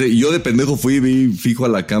súper gente. Y yo de pendejo fui y vi fijo a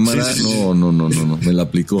la cámara. Sí. No, me la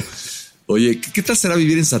aplicó. Oye, ¿qué tal será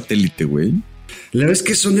vivir en satélite, güey? La verdad es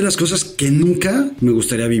que son de las cosas que nunca me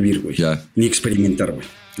gustaría vivir, güey. Ya. Ni experimentar, güey.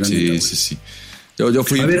 Sí. Yo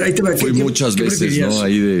fui, A ver, ahí te va. fui muchas veces, ¿no?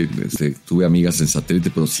 Ahí tuve amigas en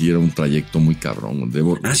satélite, pero sí era un trayecto muy cabrón.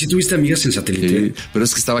 ¿Sí tuviste amigas en satélite? Pero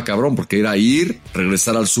es que estaba cabrón, porque era ir,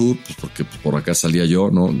 regresar al sur, pues porque por acá salía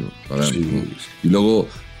yo, ¿no? Y luego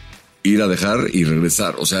ir a dejar y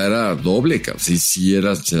regresar. O sea, era doble, cabrón. Sí, se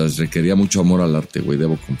requería mucho amor al arte, güey,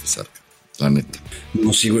 debo confesar, la neta.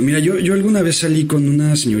 No, sí, güey. Mira, yo alguna vez salí con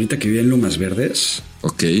una señorita que vivía en Lomas Verdes.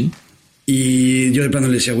 Ok. Y yo de plano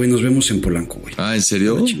le decía, güey, nos vemos en Polanco, güey. ¿En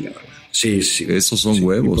serio? Sí, sí. Esos son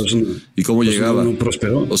huevos. ¿Y cómo llegaba? No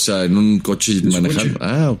prosperó. O sea, en un coche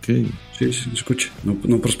manejando. Ok. Sí, escucha.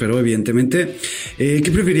 No prosperó, evidentemente. ¿Qué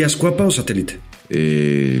preferirías, guapa o satélite?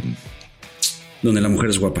 Donde la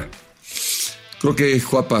mujer es guapa. Creo que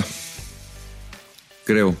guapa.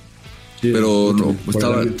 Creo. Sí, pero no.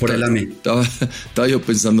 Por el AME. Estaba yo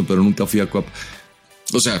pensando, pero nunca fui a Cuapa.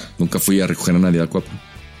 O sea, nunca fui a recoger a nadie a Cuapa.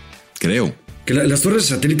 Creo. Que las torres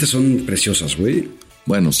de satélite son preciosas, güey.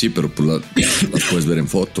 Bueno, sí, pero pues las puedes ver en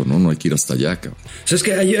foto, ¿no? No hay que ir hasta allá, cabrón. ¿Sabes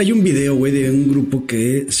qué? Hay un video, güey, de un grupo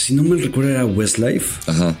que, si no mal recuerdo, era Westlife.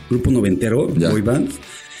 Ajá. Grupo noventero, boy band.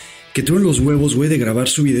 Que tuvieron los huevos, güey, de grabar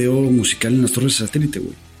su video musical en las torres de satélite,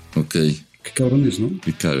 güey. Ok. Qué cabrones, ¿no?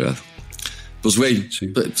 Qué cagado. Pues, güey,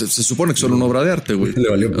 sí. se supone que son una obra de arte, güey.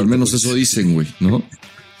 Al menos eso dicen, güey, ¿no?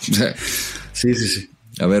 Sí.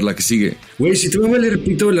 A ver, la que sigue. Güey, si te va a valer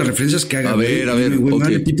pito las referencias que haga. A ver, güey,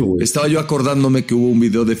 okay. Pito, estaba yo acordándome que hubo un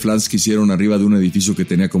video de Flans que hicieron arriba de un edificio que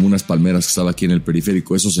tenía como unas palmeras que estaba aquí en el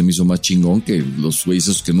periférico. Eso se me hizo más chingón que los güeyes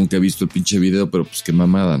esos que nunca he visto el pinche video, pero pues qué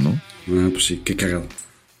mamada, ¿no? Pues sí, qué cagado.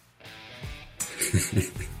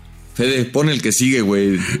 Fede, pon el que sigue,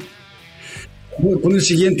 güey. Pon el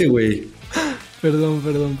siguiente, güey. Perdón.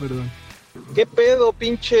 ¿Qué pedo,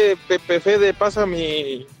 pinche Pepe Fede? Pasa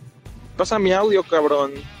mi audio,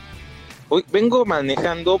 cabrón. Hoy vengo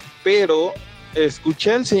manejando, pero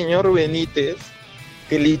escuché al señor Benítez,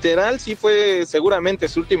 que literal sí fue seguramente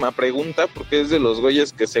su última pregunta, porque es de los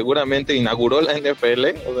güeyes que seguramente inauguró la NFL.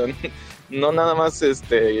 O sea, no nada más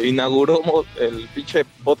inauguró el pinche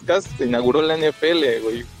podcast, inauguró la NFL,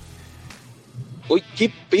 güey. Oye,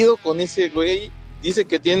 ¿qué pedo con ese güey? Dice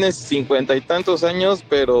que tiene 50 y tantos años,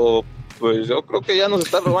 pero pues yo creo que ya nos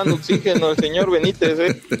está robando oxígeno el señor Benítez,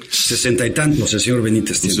 60 y tantos el señor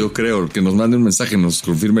Benítez. Pues yo creo que nos mande un mensaje, nos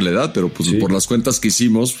confirme la edad, pero pues sí, por las cuentas que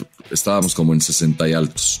hicimos, estábamos como en 60 y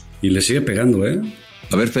altos. Y le sigue pegando,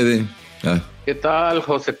 A ver, Fede. ¿Qué tal,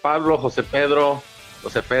 José Pablo, José Pedro,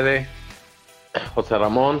 José Fede, José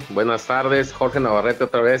Ramón? Buenas tardes. Jorge Navarrete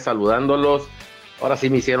otra vez saludándolos. Ahora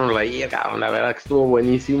sí me hicieron reír, cabrón. La verdad que estuvo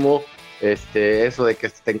buenísimo. Eso de que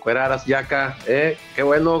te encueraras, Yaka, qué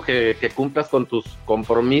bueno que cumplas con tus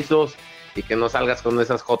compromisos y que no salgas con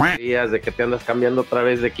esas joterías de que te andas cambiando otra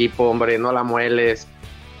vez de equipo, hombre, no la mueles.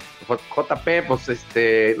 JP, pues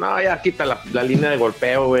no, ya quita la línea de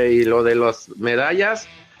golpeo, güey, y lo de las medallas,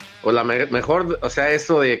 o mejor, o sea,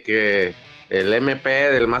 eso de que el MP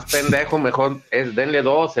del más pendejo, mejor denle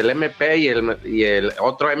dos, el MP y el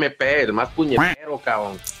otro MP, el más puñetero,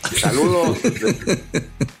 cabrón. Saludos.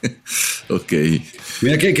 Ok.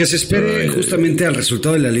 Mira, que se espere justamente al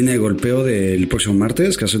resultado de la línea de golpeo del próximo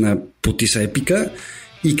martes, que hace una putiza épica,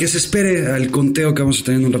 y que se espere al conteo que vamos a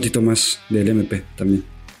tener en un ratito más del MP también.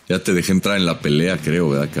 Ya te dejé entrar en la pelea, creo,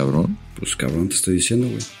 ¿verdad, cabrón? Pues cabrón, te estoy diciendo,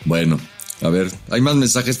 güey. Bueno, a ver, hay más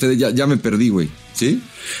mensajes, Fede, ya me perdí, güey. ¿Sí?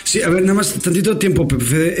 Sí, a ver, nada más tantito tiempo, Pepe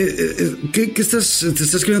Fede. ¿Qué te estás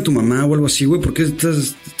escribiendo a tu mamá o algo así, güey? ¿Por qué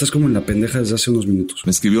estás como en la pendeja desde hace unos minutos?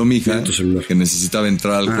 Me escribió mi hija que necesitaba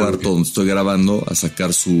entrar al cuarto donde estoy grabando a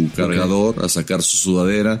sacar su cargador, a sacar su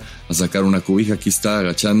sudadera, a sacar una cobija. Aquí está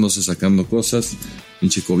agachándose, sacando cosas.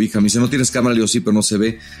 Pinche cobija. Me dice, ¿no tienes cámara? Le digo, sí, pero no se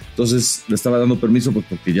ve. Entonces le estaba dando permiso pues,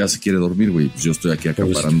 porque ya se quiere dormir, güey. Pues yo estoy aquí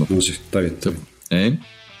acaparando. No, sí, está bien.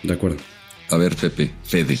 De acuerdo. A ver, Pepe,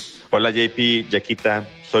 Fede. Hola, JP, Yaquita.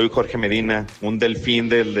 Soy Jorge Medina, un delfín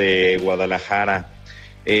de Guadalajara.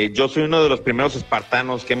 Yo soy uno de los primeros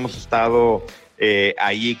espartanos que hemos estado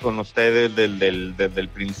ahí con ustedes desde el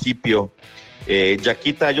principio.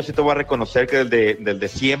 Yaquita, yo sí te voy a reconocer que desde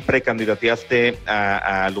siempre candidateaste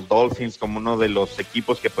a los Dolphins como uno de los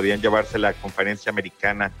equipos que podían llevarse la conferencia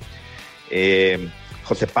americana.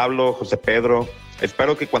 José Pablo, José Pedro,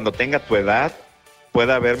 espero que cuando tenga tu edad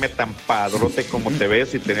pueda verme tan padrote como te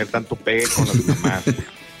ves y tener tanto pegue con las mamás.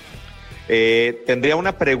 Tendría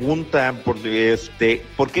una pregunta, ¿por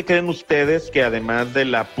qué creen ustedes que además de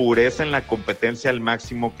la pureza en la competencia al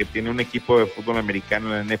máximo que tiene un equipo de fútbol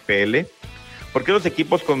americano en la NFL, por qué los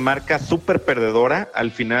equipos con marca súper perdedora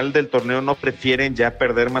al final del torneo no prefieren ya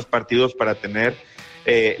perder más partidos para tener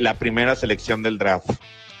la primera selección del draft?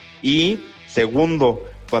 Y segundo,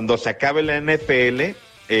 cuando se acabe la NFL,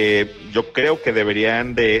 yo creo que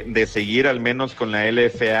deberían de seguir al menos con la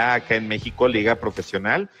LFA acá en México, Liga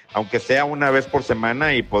Profesional, aunque sea una vez por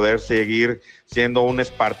semana, y poder seguir siendo un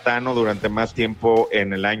espartano durante más tiempo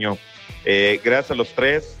en el año. Gracias a los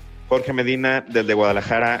tres. Jorge Medina, desde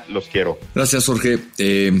Guadalajara, los quiero. Gracias, Jorge.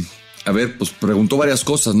 A ver, pues preguntó varias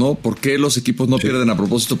cosas, ¿no? ¿Por qué los equipos no pierden a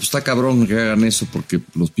propósito? Pues está cabrón que hagan eso, porque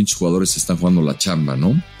los pinches jugadores están jugando la chamba,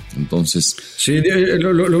 ¿no? Entonces... Sí,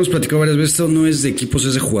 lo hemos platicado varias veces. Esto no es de equipos,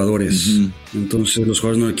 es de jugadores. Uh-huh. Entonces los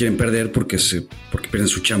jugadores no quieren perder porque pierden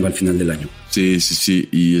su chamba al final del año. Sí.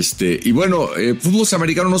 Y bueno, fútbol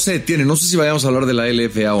americano no se detiene. No sé si vayamos a hablar de la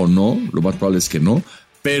LFA o no. Lo más probable es que no.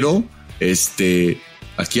 Pero,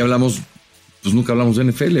 aquí hablamos... Pues nunca hablamos de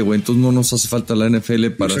NFL, güey. Entonces no nos hace falta la NFL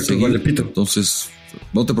para seguir. Vale, pito. Entonces,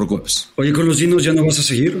 no te preocupes. Oye, ¿con los Dinos ya no vas a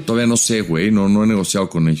seguir? Todavía no sé, güey. No he negociado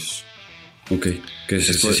con ellos. Ok. Que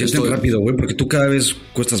se sienten rápido, güey, porque tú cada vez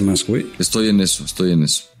cuestas más, güey. Estoy en eso.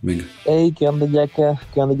 Venga. Hey, ¿qué onda, Yaka?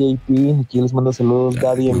 ¿Qué onda, JP? Aquí les mando saludos,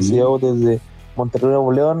 Daddy MCO desde Monterrey,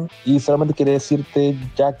 Nuevo León. Y solamente quería decirte,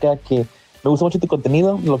 Yaka, que me gusta mucho tu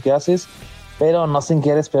contenido, lo que haces, pero no sé en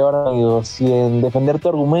qué eres peor, amigo. Si en defender tu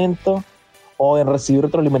argumento o en recibir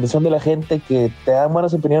retroalimentación de la gente que te da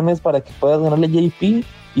buenas opiniones para que puedas ganarle JP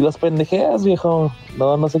y los pendejeas, viejo.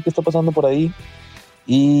 No sé qué está pasando por ahí.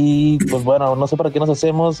 Y pues bueno, no sé para qué nos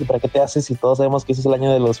hacemos y para qué te haces, y todos sabemos que ese es el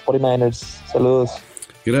año de los 49ers. Saludos.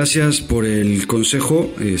 Gracias por el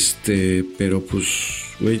consejo, pero pues,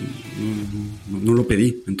 güey, no lo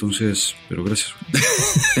pedí, entonces, pero gracias.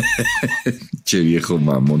 Che viejo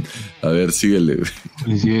mamón. A ver, síguele.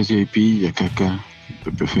 Felicidades, JP, Yacaca,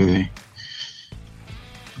 Pepe Fede.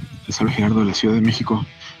 Les habla Gerardo de la Ciudad de México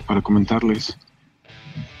para comentarles.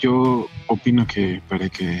 Yo opino que para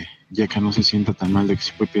que Yaka no se sienta tan mal de que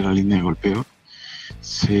se puede pierder la línea de golpeo,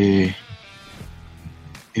 se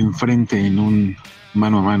enfrente en un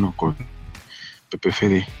mano a mano con Pepe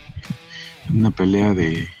Fede en una pelea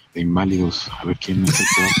de inválidos, a ver quién es el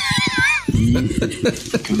peor. Y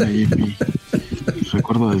 ¿qué onda, JP?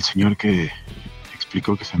 Recuerdo del señor que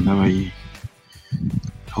explicó que se andaba ahí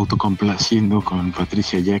autocomplaciendo con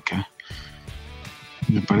Patricia Yaka.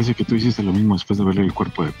 Me parece que tú hiciste lo mismo después de verle el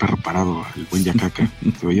cuerpo de perro parado al buen Yacaca.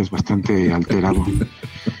 Te veías bastante alterado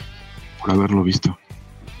por haberlo visto.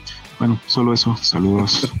 Bueno, solo eso.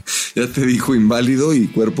 Saludos. Ya te dijo inválido y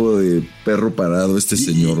cuerpo de perro parado este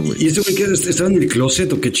señor, güey. ¿Y este güey que estaba en el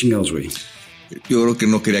closet o qué chingados, güey? Yo creo que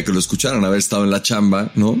no quería que lo escucharan, haber estado en la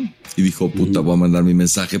chamba, ¿no? Y dijo, puta, voy a mandar mi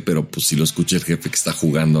mensaje, pero pues si lo escucha el jefe que está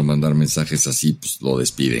jugando a mandar mensajes así, pues lo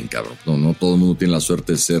despiden, cabrón. No todo el mundo tiene la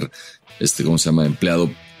suerte de ser, ¿cómo se llama? Empleado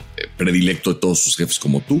predilecto de todos sus jefes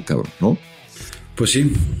como tú, cabrón, ¿no? Pues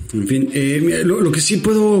sí, en fin. Lo que sí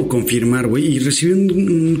puedo confirmar, güey, y recibí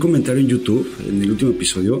un comentario en YouTube, en el último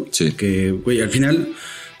episodio, sí, que, güey, al final...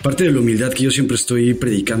 Parte de la humildad que yo siempre estoy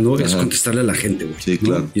predicando es contestarle a la gente, güey. Sí,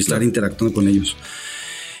 claro. ¿no? Y estar interactuando con ellos.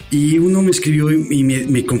 Y uno me escribió y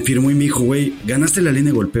me confirmó y me dijo, güey, ganaste la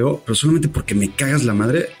línea de golpeo, pero solamente porque me cagas la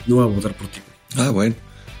madre, no voy a votar por ti, güey. Ah, bueno.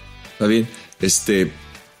 Está bien.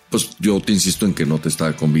 Pues yo te insisto en que no te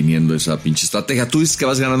está conviniendo esa pinche estrategia. ¿Tú dices que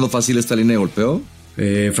vas ganando fácil esta línea de golpeo?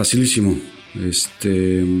 Facilísimo.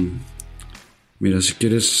 Mira, si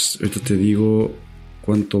quieres, ahorita te digo...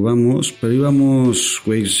 ¿Cuánto vamos? Pero íbamos,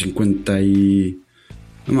 güey, 50 y...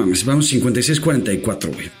 No mames, vamos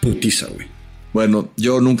 56-44, güey. Putiza, güey. Bueno,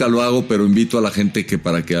 yo nunca lo hago, pero invito a la gente que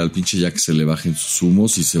para que al pinche Jack se le bajen sus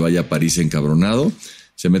humos y se vaya a París encabronado,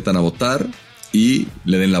 se metan a votar y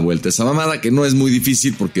le den la vuelta a esa mamada, que no es muy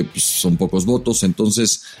difícil porque pues, son pocos votos.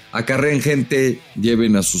 Entonces, acarreen gente,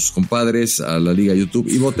 lleven a sus compadres a la Liga YouTube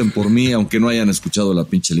y voten por mí, aunque no hayan escuchado la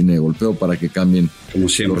pinche línea de golpeo, para que cambien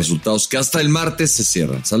los resultados, que hasta el martes se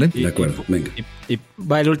cierran, ¿sale? De acuerdo, venga. Y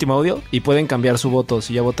va el último audio y pueden cambiar su voto.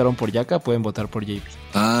 Si ya votaron por Yaka, pueden votar por JP.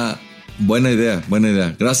 Ah, buena idea.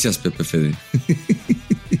 Gracias, Pepe Fede.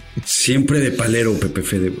 Siempre de palero, Pepe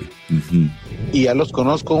Fede, güey. Uh-huh. Y ya los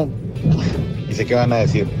conozco y sé que van a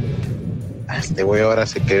decir, este güey ahora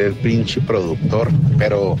se cree el pinche productor,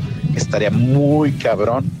 pero estaría muy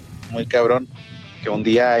cabrón que un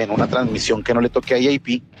día en una transmisión que no le toque a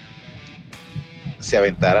JP se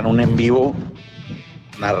aventaran un en vivo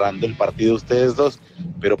narrando el partido ustedes dos,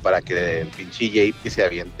 pero para que el pinche JP se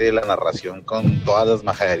aviente la narración con todas las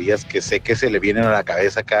majaderías que sé que se le vienen a la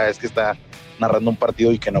cabeza cada vez que está narrando un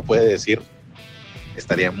partido y que no puede decir.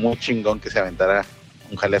 Estaría muy chingón que se aventara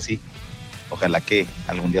un jale así. Ojalá que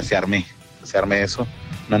algún día se arme eso,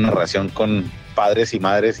 una narración con padres y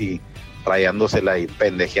madres y rayándosela y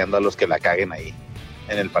pendejeando a los que la caguen ahí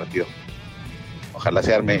en el partido. Ojalá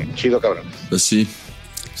se arme chido, cabrones. Pues sí.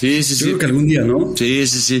 Sí, sí, Yo sí. creo que algún día, ¿no? Sí,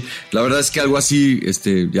 sí, sí. La verdad es que algo así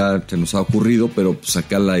ya se nos ha ocurrido, pero pues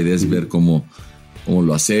acá la idea es ver cómo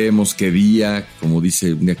lo hacemos, qué día, como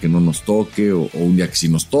dice, un día que no nos toque o un día que sí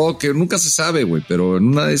nos toque. Nunca se sabe, güey, pero en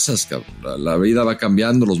una de esas, cabrón, la vida va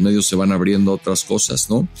cambiando, los medios se van abriendo a otras cosas,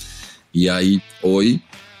 ¿no? Y hay hoy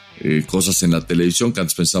cosas en la televisión que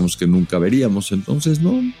antes pensamos que nunca veríamos, entonces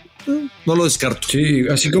no lo descarto. Sí,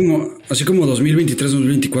 así como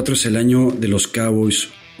 2023-2024 es el año de los Cowboys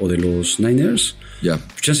o de los Niners. Ya.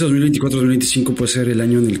 Chance 2024-2025 puede ser el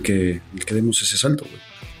año en el que demos ese salto, güey.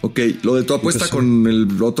 Ok, lo de tu apuesta con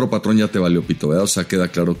el otro patrón ya te valió pito, ¿verdad? O sea, queda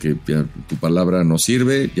claro que ya tu palabra no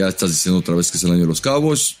sirve, ya estás diciendo otra vez que es el año de los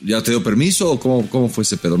Cowboys, ¿ya te dio permiso o cómo fue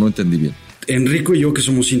ese pedo? No entendí bien. Enrico y yo, que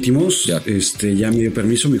somos íntimos, ya me dio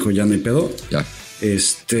permiso, me dijo, ya no hay pedo. Ya.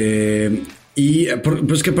 Pues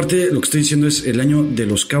que aparte lo que estoy diciendo es el año de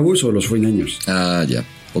los Cowboys o de los 49ers. Ah, ya,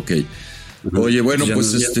 ok. Oye, bueno,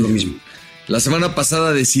 pues es lo mismo. La semana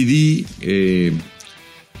pasada decidí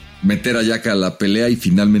meter a Yaka a la pelea y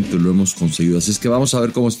finalmente lo hemos conseguido. Así es que vamos a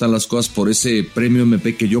ver cómo están las cosas por ese premio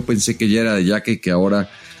MP que yo pensé que ya era de Yaka y que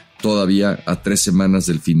ahora todavía a 3 semanas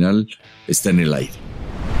del final está en el aire.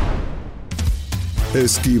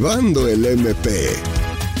 Esquivando el MP.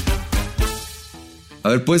 A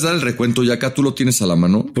ver, ¿puedes dar el recuento, Yaka? ¿Tú lo tienes a la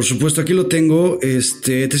mano? Por supuesto, aquí lo tengo. ¿Te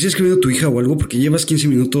sigue escribiendo tu hija o algo? Porque llevas 15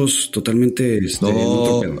 minutos totalmente...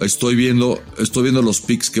 No, estoy viendo los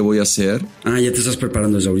picks que voy a hacer. Ah, ya te estás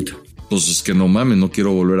preparando desde ahorita. Pues es que no mames, no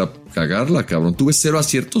quiero volver a cagarla, cabrón. Tuve 0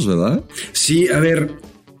 aciertos, ¿verdad? Sí, a ver,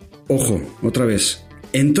 ojo, otra vez.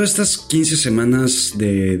 En todas estas 15 semanas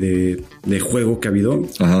de juego que ha habido,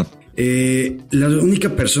 ajá. La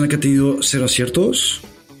única persona que ha tenido 0 aciertos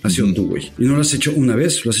ha sido tú, güey. Y no lo has hecho una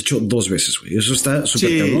vez, lo has hecho 2 veces, güey. Eso está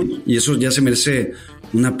súper cabrón. Y eso ya se merece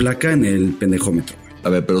una placa en el pendejómetro, güey. A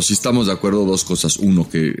ver, pero si estamos de acuerdo, 2 cosas. Uno,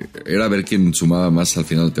 que era ver quién sumaba más al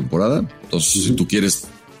final de temporada. Entonces, si tú quieres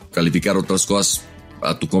calificar otras cosas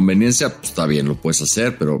a tu conveniencia, pues está bien, lo puedes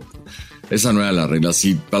hacer, pero esa no era la regla.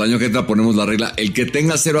 Si para el año que entra ponemos la regla, el que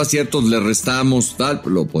tenga 0 aciertos le restamos, tal,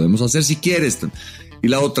 lo podemos hacer si quieres. Y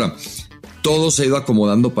la otra, todo se ha ido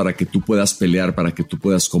acomodando para que tú puedas pelear, para que tú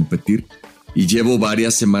puedas competir. Y llevo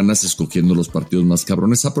varias semanas escogiendo los partidos más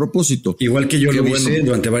cabrones a propósito. Igual que yo hice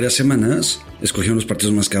durante varias semanas, escogiendo los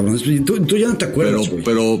partidos más cabrones. Tú ya no te acuerdas, güey.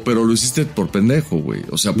 Pero lo hiciste por pendejo, güey.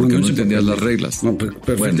 O sea, porque no entendías las reglas. No,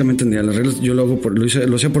 perfectamente entendía las reglas. Yo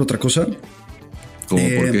lo hacía por otra cosa.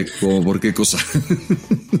 ¿Por qué cosa?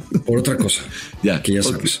 Por otra cosa. Ya. Que ya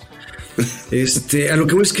sabes. A lo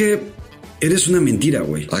que voy es que eres una mentira,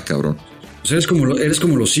 güey. Ah, cabrón. O sea, eres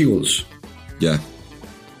como los Eagles. Ya.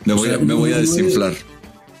 Me voy a desinflar.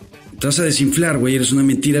 Te vas a desinflar, güey. Eres una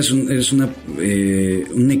mentira. Eres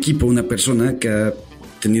un equipo, una persona que ha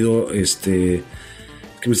tenido ¿Qué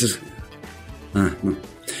me estás? Ah, no.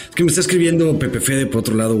 Es que me está escribiendo Pepe Fede por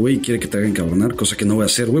otro lado, güey, y quiere que te haga encabronar, cosa que no voy a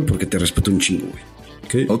hacer, güey, porque te respeto un chingo,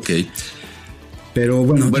 güey. Ok. Pero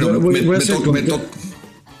bueno, voy a hacer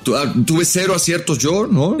tuve 0 aciertos yo,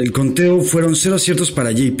 ¿no? El conteo fueron 0 aciertos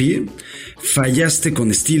para JP. Fallaste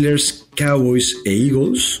con Steelers, Cowboys e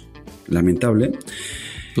Eagles. Lamentable.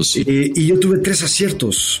 Pues sí. Y yo tuve 3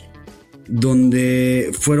 aciertos,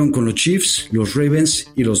 donde fueron con los Chiefs, los Ravens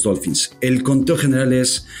y los Dolphins. El conteo general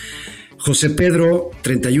es José Pedro,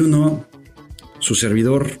 31, su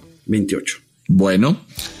servidor, 28. Bueno,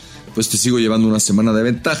 pues te sigo llevando una semana de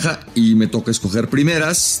ventaja y me toca escoger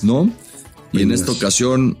primeras, ¿no? Y en esta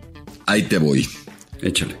ocasión, ahí te voy.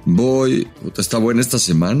 Échale. Está buena esta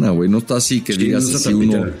semana, güey. No está así que digas no así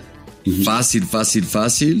uno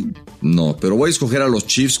fácil. No, pero voy a escoger a los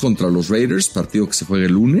Chiefs contra los Raiders, partido que se juega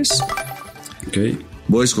el lunes. Ok.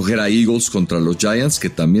 Voy a escoger a Eagles contra los Giants, que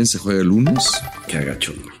también se juega el lunes. Qué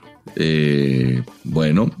agacho.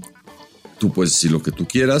 Bueno, tú puedes decir lo que tú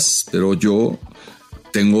quieras, pero yo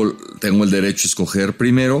tengo el derecho a escoger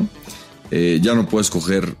primero. Ya no puedo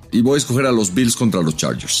escoger. Y voy a escoger a los Bills contra los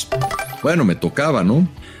Chargers. Bueno, me tocaba, ¿no?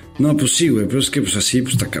 No, pues sí, güey. Pero es que pues así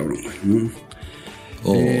pues está cabrón, güey, ¿no?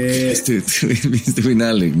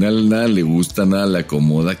 Nada le gusta, nada le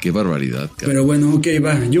acomoda. Qué barbaridad, cabrón. Pero bueno, ok,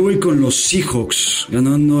 va. Yo voy con los Seahawks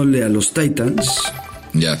ganándole a los Titans.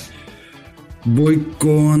 Ya. Voy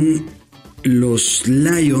con los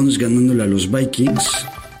Lions ganándole a los Vikings.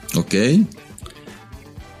 Ok.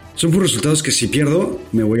 Son por resultados que si pierdo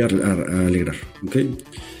me voy a alegrar, ¿ok?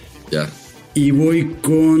 Ya. Y voy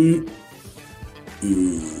con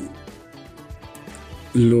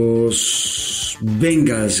los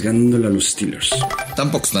Bengals ganándole a los Steelers.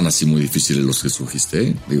 Tampoco están así muy difíciles los que escogiste,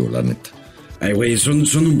 ¿eh? Digo, la neta. Ay, güey, son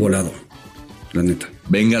un volado. la neta.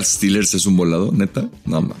 Bengals Steelers es un volado, neta.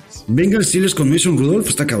 No mames. Bengals Steelers con Mason Rudolph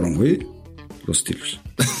está cabrón, güey. Los Steelers.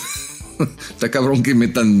 Está cabrón que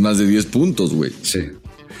metan más de 10 puntos, güey. Sí.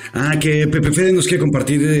 Que Pepe Fede nos quiere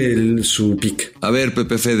compartir su pick. A ver,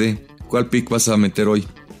 Pepe Fede, ¿cuál pick vas a meter hoy?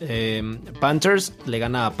 Panthers le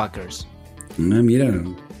gana a Packers. Mira.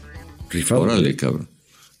 Rifado. Órale, cabrón.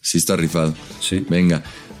 Sí está rifado. Sí. Venga.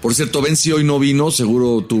 Por cierto, Benzi hoy no vino,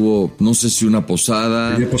 seguro tuvo, no sé si una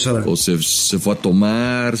posada. O se fue a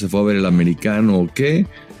tomar, se fue a ver el americano o qué.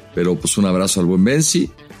 Pero pues un abrazo al buen Benzi.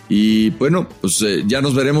 Y bueno, pues ya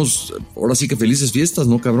nos veremos. Ahora sí que felices fiestas,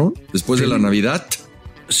 ¿no, cabrón? Después de la Navidad.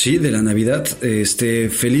 Sí, de la Navidad.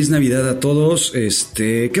 Feliz Navidad a todos.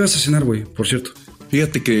 ¿Qué vas a cenar, güey? Por cierto.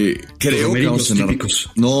 Fíjate que creo que vamos a cenar. Típicos.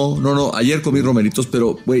 No. Ayer comí romeritos,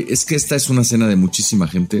 pero, güey, es que esta es una cena de muchísima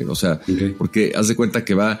gente. O sea, porque haz de cuenta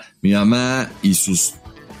que va mi mamá y sus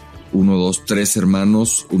 1, 2, 3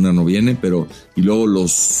 hermanos. Una no viene, pero... Y luego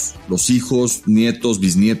los hijos, nietos,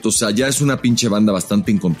 bisnietos. O sea, ya es una pinche banda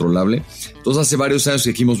bastante incontrolable. Entonces, hace varios años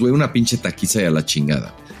que dijimos, güey, una pinche taquiza y a la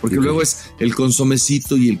chingada. Porque luego es el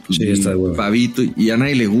consomecito y el pavito y a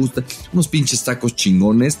nadie le gusta. Unos pinches tacos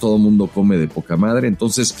chingones, todo el mundo come de poca madre.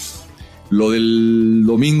 Entonces, lo del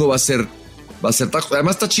domingo va a ser tacos.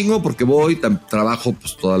 Además está chingo porque voy, trabajo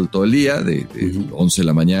pues todo el día, de 11 de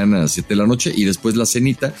la mañana a 7 de la noche y después la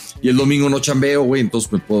cenita. Y el domingo no chambeo, güey,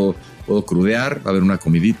 entonces me puedo crudear, va a haber una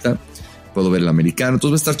comidita, puedo ver el americano.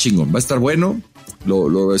 Entonces va a estar chingón, va a estar bueno.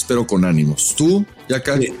 Lo espero con ánimos. ¿Tú,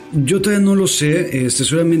 Yaka? Yo todavía no lo sé.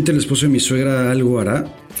 Seguramente el esposo de mi suegra algo hará.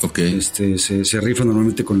 Ok. Se rifa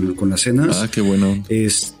normalmente con las cenas. Qué bueno.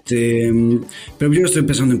 Pero yo estoy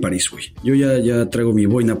empezando en París, güey. Yo ya traigo mi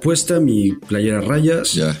boina puesta, mi playera a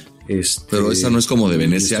rayas. Ya. Pero esa no es como de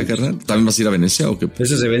Venecia, carnal. ¿También vas a ir a Venecia o qué?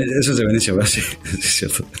 Esa es de Venecia, ¿verdad? Sí, es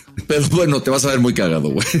cierto. Pero bueno, te vas a ver muy cagado,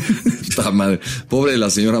 güey. Puta madre. Pobre de la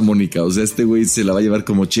señora Mónica. O sea, este güey se la va a llevar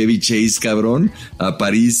como Chevy Chase, cabrón, a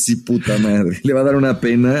París y puta madre. Le va a dar una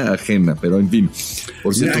pena ajena, pero en fin.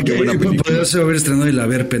 Por cierto, qué buena película. Podría haber estrenado el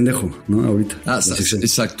Haber Pendejo, ¿no? Ahorita.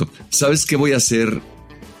 Exacto. ¿Sabes qué voy a hacer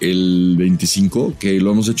el 25? Que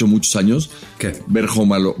lo hemos hecho muchos años. ¿Qué? Ver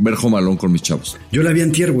Home Alone con mis chavos. Yo la vi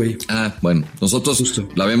antier, güey. Bueno, nosotros justo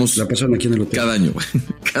la vemos. La pasaron aquí en el hotel. Cada año, güey.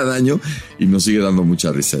 Cada año y nos sigue dando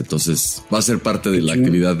mucha risa. Entonces va a ser parte de la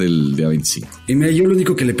actividad del día 25. Y mira, yo lo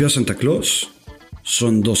único que le pido a Santa Claus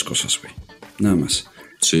son 2 cosas, güey. Nada más.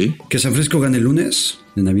 ¿Sí? Que San Francisco gane el lunes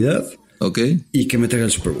de Navidad. Ok. Y que me traiga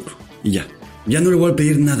el Super Bowl. Y ya. Ya no le voy a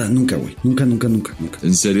pedir nada, nunca, güey. Nunca.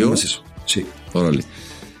 ¿En serio? No más eso. Sí. Órale.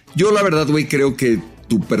 Yo la verdad, güey, creo que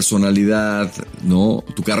tu personalidad, ¿no?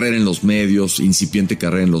 Tu carrera en los medios, incipiente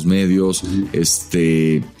carrera en los medios,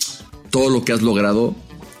 todo lo que has logrado,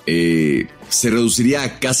 se reduciría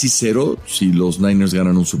a casi cero si los Niners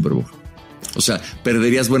ganan un Super Bowl. O sea,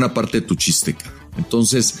 perderías buena parte de tu chiste, cabrón.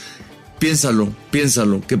 Entonces,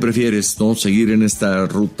 piénsalo. ¿Qué prefieres, no? ¿Seguir en esta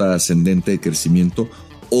ruta ascendente de crecimiento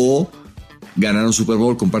o ganar un Super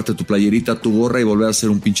Bowl, comparte tu playerita, tu gorra y volver a ser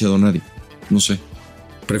un pinche donadie? No sé.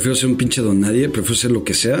 Prefiero ser un pinche don nadie, prefiero ser lo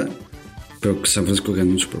que sea, pero que San Francisco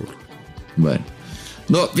gane un Super Bowl. Bueno.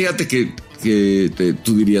 No, fíjate que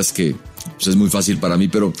tú dirías que pues, es muy fácil para mí,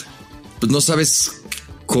 pero pues no sabes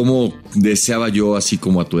cómo deseaba yo, así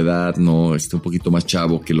como a tu edad, ¿no? Un poquito más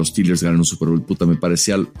chavo, que los Steelers ganen un Super Bowl. Puta, me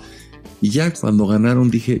parecía... Y ya cuando ganaron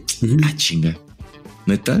dije, chinga,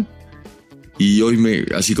 ¿neta? Y hoy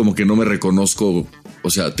así como que no me reconozco... O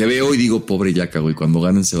sea, te veo y digo, pobre Yaka, güey. Cuando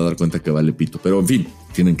ganen se va a dar cuenta que vale pito. Pero en fin,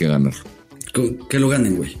 tienen que ganar. Que lo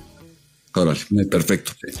ganen, güey. Órale,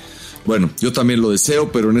 perfecto. Sí. Bueno, yo también lo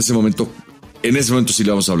deseo, pero en ese momento sí le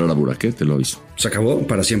vamos a hablar a Burak, ¿eh? Te lo aviso. ¿Se acabó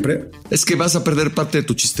para siempre? Es que vas a perder parte de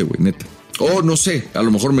tu chiste, güey, neta. O no sé, a lo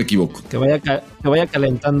mejor me equivoco. Que vaya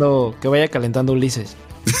calentando Ulises.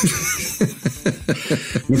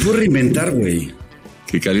 Me puedo reinventar, güey.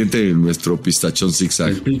 Que caliente nuestro pistachón zigzag.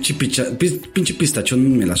 El pinche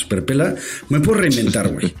pistachón me la superpela. Me puedo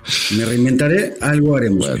reinventar, güey. Me reinventaré, algo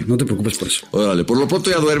haremos, güey. No te preocupes por eso. Órale, por lo pronto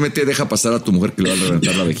ya duérmete, deja pasar a tu mujer que le va a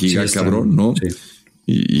reventar la vejiga, sí, cabrón, ¿no? Sí.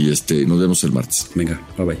 Y nos vemos el martes. Venga,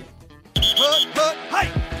 bye.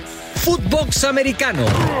 Footbox Americano.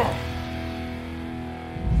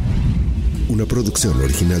 Una producción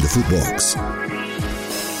original de Footbox.